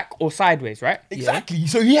either back or sideways. Right. Exactly.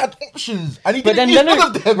 So he had options, and he But then didn't use Leno,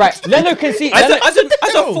 none of them. right? Leno can see. As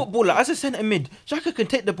Leno, a footballer, as a centre mid, Xhaka can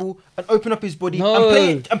take the ball and open up his body no,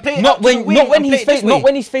 and play it not out to the when wing not when and play he's it this not way.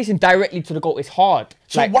 when he's facing directly to the goal. It's hard.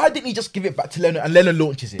 So Like, why didn't he just give it back to Leno and Leno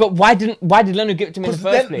launches it? but why did Leno give it to him in the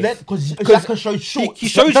first place? Because Xhaka showed short. He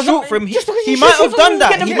showed Doesn't- short for him. just because He he might shoots have doesn't done mean that.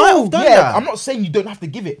 get the He ball. might have done Yeah, that. I'm not saying you don't have to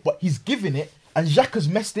give it, but he's given it, and Xhaka's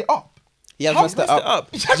messed it up. He has How messed it messed it up.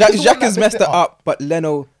 up? Xhaka's the one that Xhaka's messed it up, but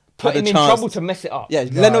Leno Put had a him in trouble chance. to mess it up. Yeah,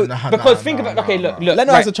 Leno. Because think about look.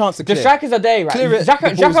 Leno has a chance to The clear. strikers are there, right? Clear it,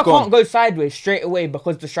 Xhaka the ball's can't gone. go sideways straight away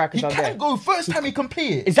because the strikers He are there. can't go first time he can play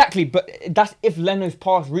it. Exactly, but that's if Leno's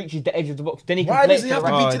pass reaches the edge of the box, then he can Why play does it he to the have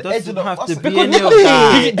to right. be to it the edge of doesn't the have box? to be Because any of look,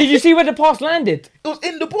 that. Did you see where the pass landed? it was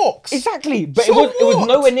in the box. Exactly, but So it was what?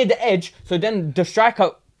 nowhere near the edge. So then the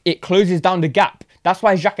striker it closes down the gap. That's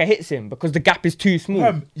why Xhaka hits him, because the gap is too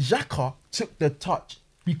small. Xhaka took the touch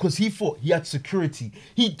because he thought he had security.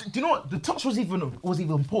 Do you know what? The touch was even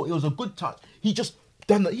poor. It was a good touch. He just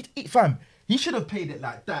done the fam. He should have played it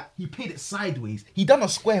like that. He played it sideways. He done a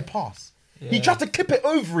square pass. He tried to clip it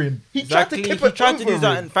over him. He tried to do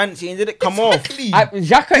that and fancy and did it come off.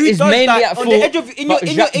 Xhaka Who is does mainly that at on full. the edge of in your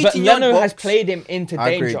but 18 yard Leno box? has played him into I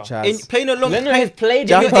agree, danger. Chaz. Playing a long. Leno has played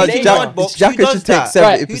him into Xhaka- danger. Xhaka- box, who Xhaka does should take that?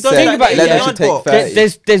 70%. Who does that? Think about it, Leno yeah. should take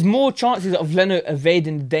 30. There's more chances of Leno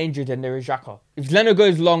evading the danger than there is Xhaka. If Leno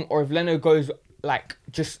goes long, or if Leno goes like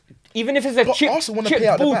just. Even if it's a But chip Arsenal wanna play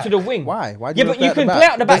out the ball back. to the wing. Why? Why do Yeah, you but wanna you play can out the play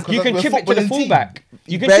out the back? back. You can Because chip we're it to the footballing team. fullback.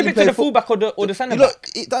 You can barely chip it to play the fullback or the centre You back.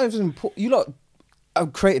 lot, that is important. You lot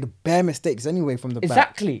have created bare mistakes anyway from the back.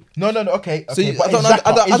 Exactly. No, okay. So you- but I don't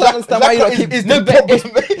Xhaka- understand why you don't Xhaka keep- is No, the but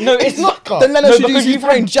problem. no, it's not. Xhaka. Then Leno No, should because use his you've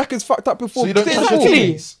brain. Jack is fucked up before. So you don't Clear trust that your ball.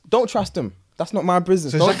 teammates? Don't trust him. That's not my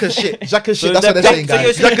business. So Don't- Xhaka's shit. Xhaka's So shit. That's what they're saying,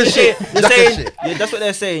 guys. So you're Xhaka's saying, shit. you're Xhaka's saying, shit. yeah, that's what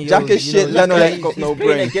they're saying. Jack is shit, Leno ain't got he's no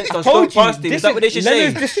playing brain. against us. Told Don't you, pass him. Is that what they should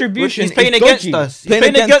Leno's say? distribution He's playing is against dodgy. us. He's Playing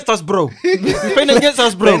playing against- against us, bro. He's playing against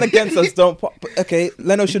us, bro. Playing against us, don't. Okay,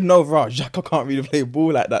 Leno should know. Raj, Xhaka can't really play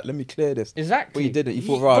ball like that. Let me clear this. Exactly. But you did it. You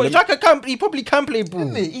thought, But Raj. Xhaka can. He probably can play ball.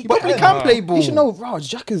 Isn't he? He probably can. can play ball. You should know, Raj.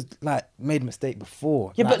 Xhaka's like made mistake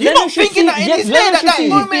before. Yeah, Like, but You're Leno not should thinking see- that in yeah, his Leno head at should that see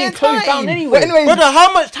he's moment being in closed down time. anyway. But anyway, Brother,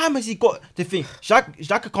 how much time has he got to think?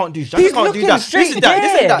 Xhaka can't do. Xhaka He's can't do looking that. straight This is that.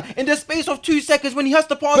 This there. is that. In the space of 2 seconds, when he has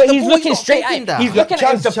to pass But the he's ball, looking not straight thinking at. that. He's looking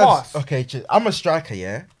at him to pass. Okay, I'm a striker,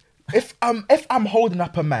 yeah. If I'm holding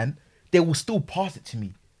up a man, they will still pass it to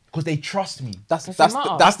me because they trust me. Doesn't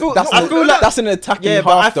matter. I feel like that's an attacking yeah,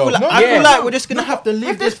 but I half feel though. like No, I feel yeah. like we're just gonna have to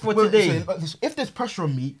leave this for today. If there's pressure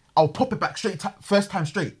on me, I'll pop it back first time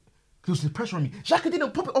straight. Because there's pressure on me. Xhaka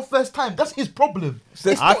didn't pop it off first time. That's his problem.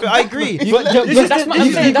 I agree. But that's what I'm saying. That's what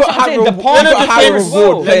I'm saying. The Leno pass just is saying as as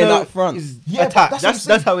well. well. playing Leno up front. is Yeah, attack. but that's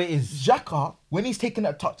That's how it is. Xhaka, when he's taking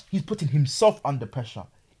that touch, he's putting himself under pressure.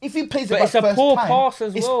 If he plays it But back it's a first poor time, pass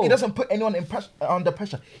as well. He doesn't put anyone under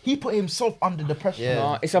pressure. He put himself under the pressure. Yeah.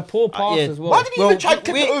 No, it's a poor pass yeah. as well. Why did he even try to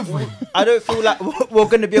clip we- it over him? I don't feel like we're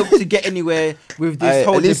going to be able to get anywhere with this Aye,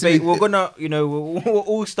 whole at least debate. we- we're gonna, we're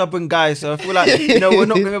all stubborn guys, so I feel like we're not going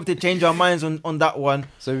to be able to change our minds on that one.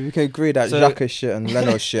 So we can agree that So- Xhaka's shit and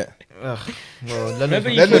Leno's shit. Ugh, well,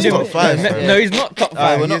 Maybe you Leno's should top do- five, No, sorry. no, he's not top Aye,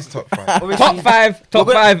 five. we're He not- is top five. obviously- Top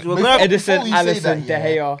five we're with gonna have- Edison, before you say Allison, that,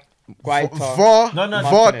 De yeah. Gea, Guaita. VAR, No, no,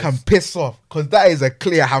 VAR Martinez. can piss off because that is a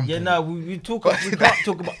clear handball. Yeah, no, we can't talk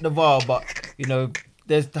about the VAR, but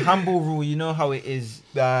there's the handball rule. You know how it is.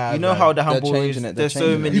 Nah, You know man. how the They're handball is. changing it, they're There's so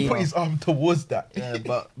changing it. He many. put his arm towards that. Yeah,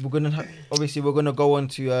 but we're gonna obviously we're gonna go on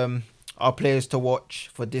to our players to watch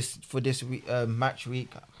for this week, match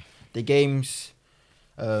week. The games,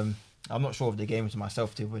 I'm not sure of the games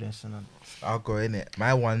myself too, with this. I'll go in it.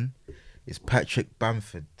 My one is Patrick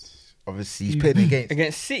Bamford. Obviously, he's playing against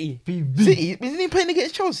Against City. City. Isn't he playing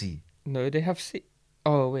against Chelsea? No, they have City.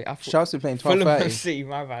 Oh, wait. I thought Chelsea playing Fulham have 12:30. City,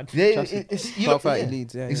 my bad. Yeah, Chelsea. it's you know, 12:30 yeah.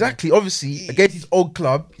 Leeds, yeah, Exactly. Obviously, against his old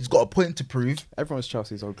club, he's got a point to prove. Everyone's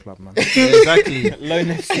Chelsea's old club, man. Yeah, exactly. Lone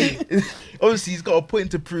FC. Obviously, he's got a point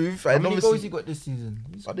to prove. How And many obviously, goals he got this season?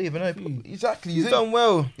 I don't even know. Exactly. He's done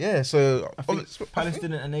well. Yeah. So I think obviously- Palace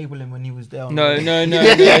didn't enable him when he was there. No.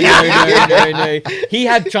 He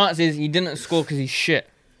had chances. He didn't score because he's shit.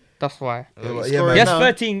 That's why. Yeah, He man. has now.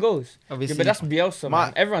 13 goals. Yeah, Obviously. but that's Bielsa,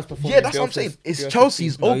 man. Everyone's performing. Yeah, that's what I'm saying. It's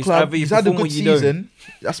Chelsea's No, old it's club. either you He's had a perform or good you don't. season.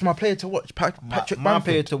 That's my player to watch. Patrick my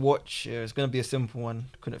player Bamford. to watch. It's gonna be a simple one.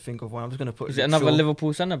 Couldn't think of one. I'm just gonna put. Is it Luke another Shaw.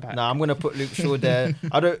 Liverpool centre back? Nah, I'm gonna put Luke Shaw there.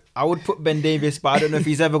 I would put Ben Davies, but I don't know if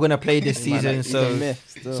he's ever gonna play this Man, season. he's a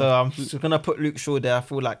myth still. So I'm just gonna put Luke Shaw there. I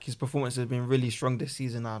feel like his performance has been really strong this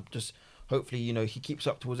season. I'm just hopefully he keeps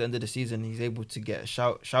up towards the end of the season. He's able to get a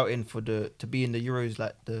shout in to be in the Euros,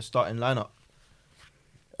 like the starting lineup.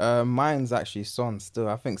 Mine's actually Son still.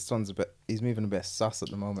 I think Son's he's moving a bit sus at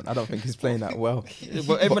the moment. I don't think he's playing that well.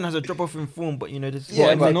 But everyone has a drop off in form, but this is Yeah,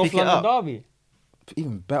 what in the they North pick it London up. derby.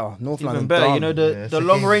 Even better. North Even London. better, Derby. Yeah, it's the a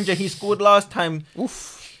long game. ranger he scored last time.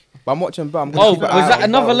 Oof. But I'm watching, but I'm gonna Oh, keep was an eye that out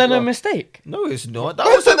another as Leno well. mistake? No, it's not. That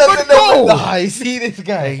Oh, was a good goal. Nah, you see this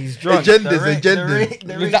guy. Hey, he's drunk. Agendas.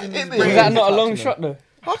 Was that not a long shot though?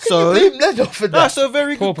 How can So- you blame Leno for that? That's a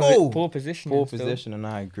very Poor, good goal. poor position. Poor position, and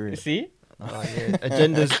I agree. See? Oh, yeah.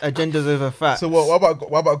 agendas over facts. So what about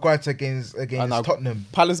Guaita against know. Tottenham?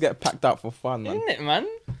 Palace get packed out for fun, man. Isn't it, man?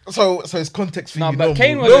 So it's context for No, you. but normal.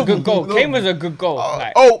 Kane was a good goal. Normal. Kane was a good goal.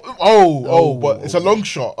 like, But it's a long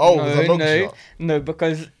shot. It's a long shot. no,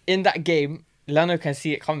 because in that game, Leno can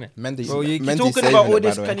see it coming. Mendy, Bro, you're Mendy's talking saving about all it, by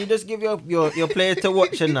this. the way. Can you just give your player to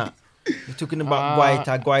watch and that? You're talking about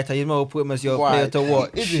Guaita. You might put him as your player to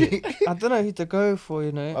watch. Is it? I don't know who to go for,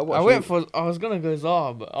 you know. I was gonna go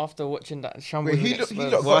Zaha, but after watching that shambles, Wait, he against look-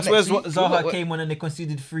 Spurs- Well, I swear next what week. Zaha came on and they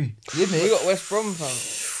conceded 3. we got West Brom,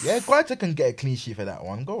 fam. Yeah, Guaita can get a clean sheet for that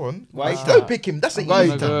one. Go on. Guaita. Don't pick him. That's an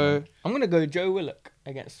easy. I'm gonna go Joe Willock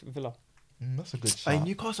against Villa. That's a good Hey, shot.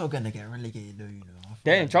 Newcastle are gonna get relegated though, you know.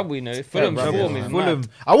 They're in trouble, you know. Fulham's bro, form yeah. is Fulham. mad.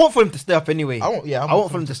 I want Fulham to stay up anyway. I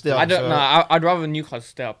want Fulham to stay up. I don't so- know. I'd rather Newcastle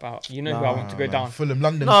stay up out. You know who I want to go man. down. Fulham,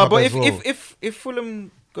 London. No, club but as well. if Fulham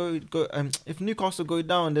go if Newcastle go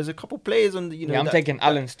down, there's a couple players on the Yeah, I'm taking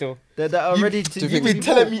Allen still. that are You- ready to. You've been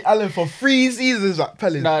telling me Allen for 3 seasons at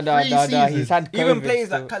Palace. No. 3 seasons. He's had COVID even players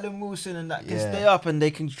still. like Callum Wilson and that can Yeah. stay up and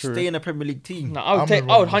they can stay in a Premier League team. No, I'm I a would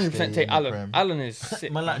Roman 100% stay take in the Allen. Prem. Allen is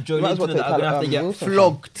sick. Man like Joe You might as well Linton that take are gonna have to get Wilson,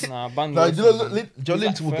 flogged. Nah, Ban No, Wilson. Joe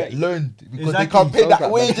Linton will get loaned because they Exactly. can't pay that Okay.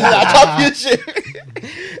 wage in that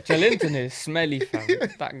championship. Joe Linton is smelly, fam.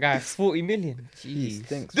 That guy, 40 million. He Jeez.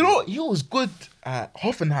 stinks. You know what? He was good at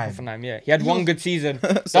Hoffenheim. Hoffenheim, yeah. He had one good season.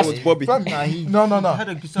 So was Bobby. Fam, Nah, he- no. he had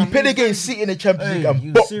a- He played against City in the Champions League Hey, and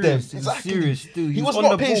he was bopped them. serious. He was Exactly. serious, dude. He was on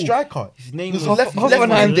not the playing ball. striker. His name He was was left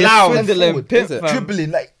Hoffenheim, they loud swindle him, forward, pimp, fam.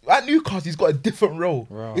 dribbling. Like at Newcastle, he's got a different role.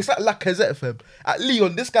 Wow. It's like Lacazette, fam. At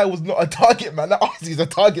Lyon, this guy was not a target man. At Arsenal, he's a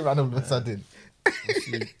target man all of a sudden.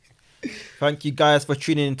 Thank you guys for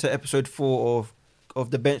tuning into episode 4 of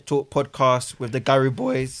the Bench Talk podcast with the Gary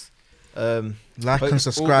Boys. Like But- and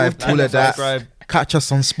subscribe, like all and of that. subscribe. Catch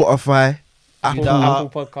us on Spotify. Apple, that up.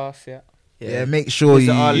 Apple Podcasts, yeah. Yeah, make sure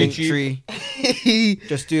Visit our you. link tree.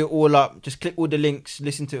 Just do it all up. Just click all the links.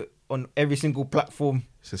 Listen to it on every single platform.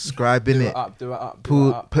 Subscribe in Do it. it up, do it up, do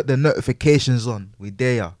it up. Put the notifications on. We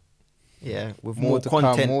dare ya. Yeah, with More more to come,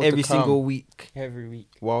 content more to every come. single week. Every week.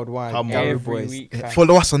 Worldwide. Come on. Gary Every Boys. week, fam.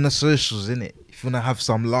 Follow us on the socials, innit? If you wanna have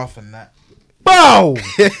some laugh and that. Bow!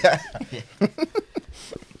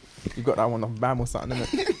 You got that one off BAM or something,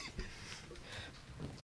 innit?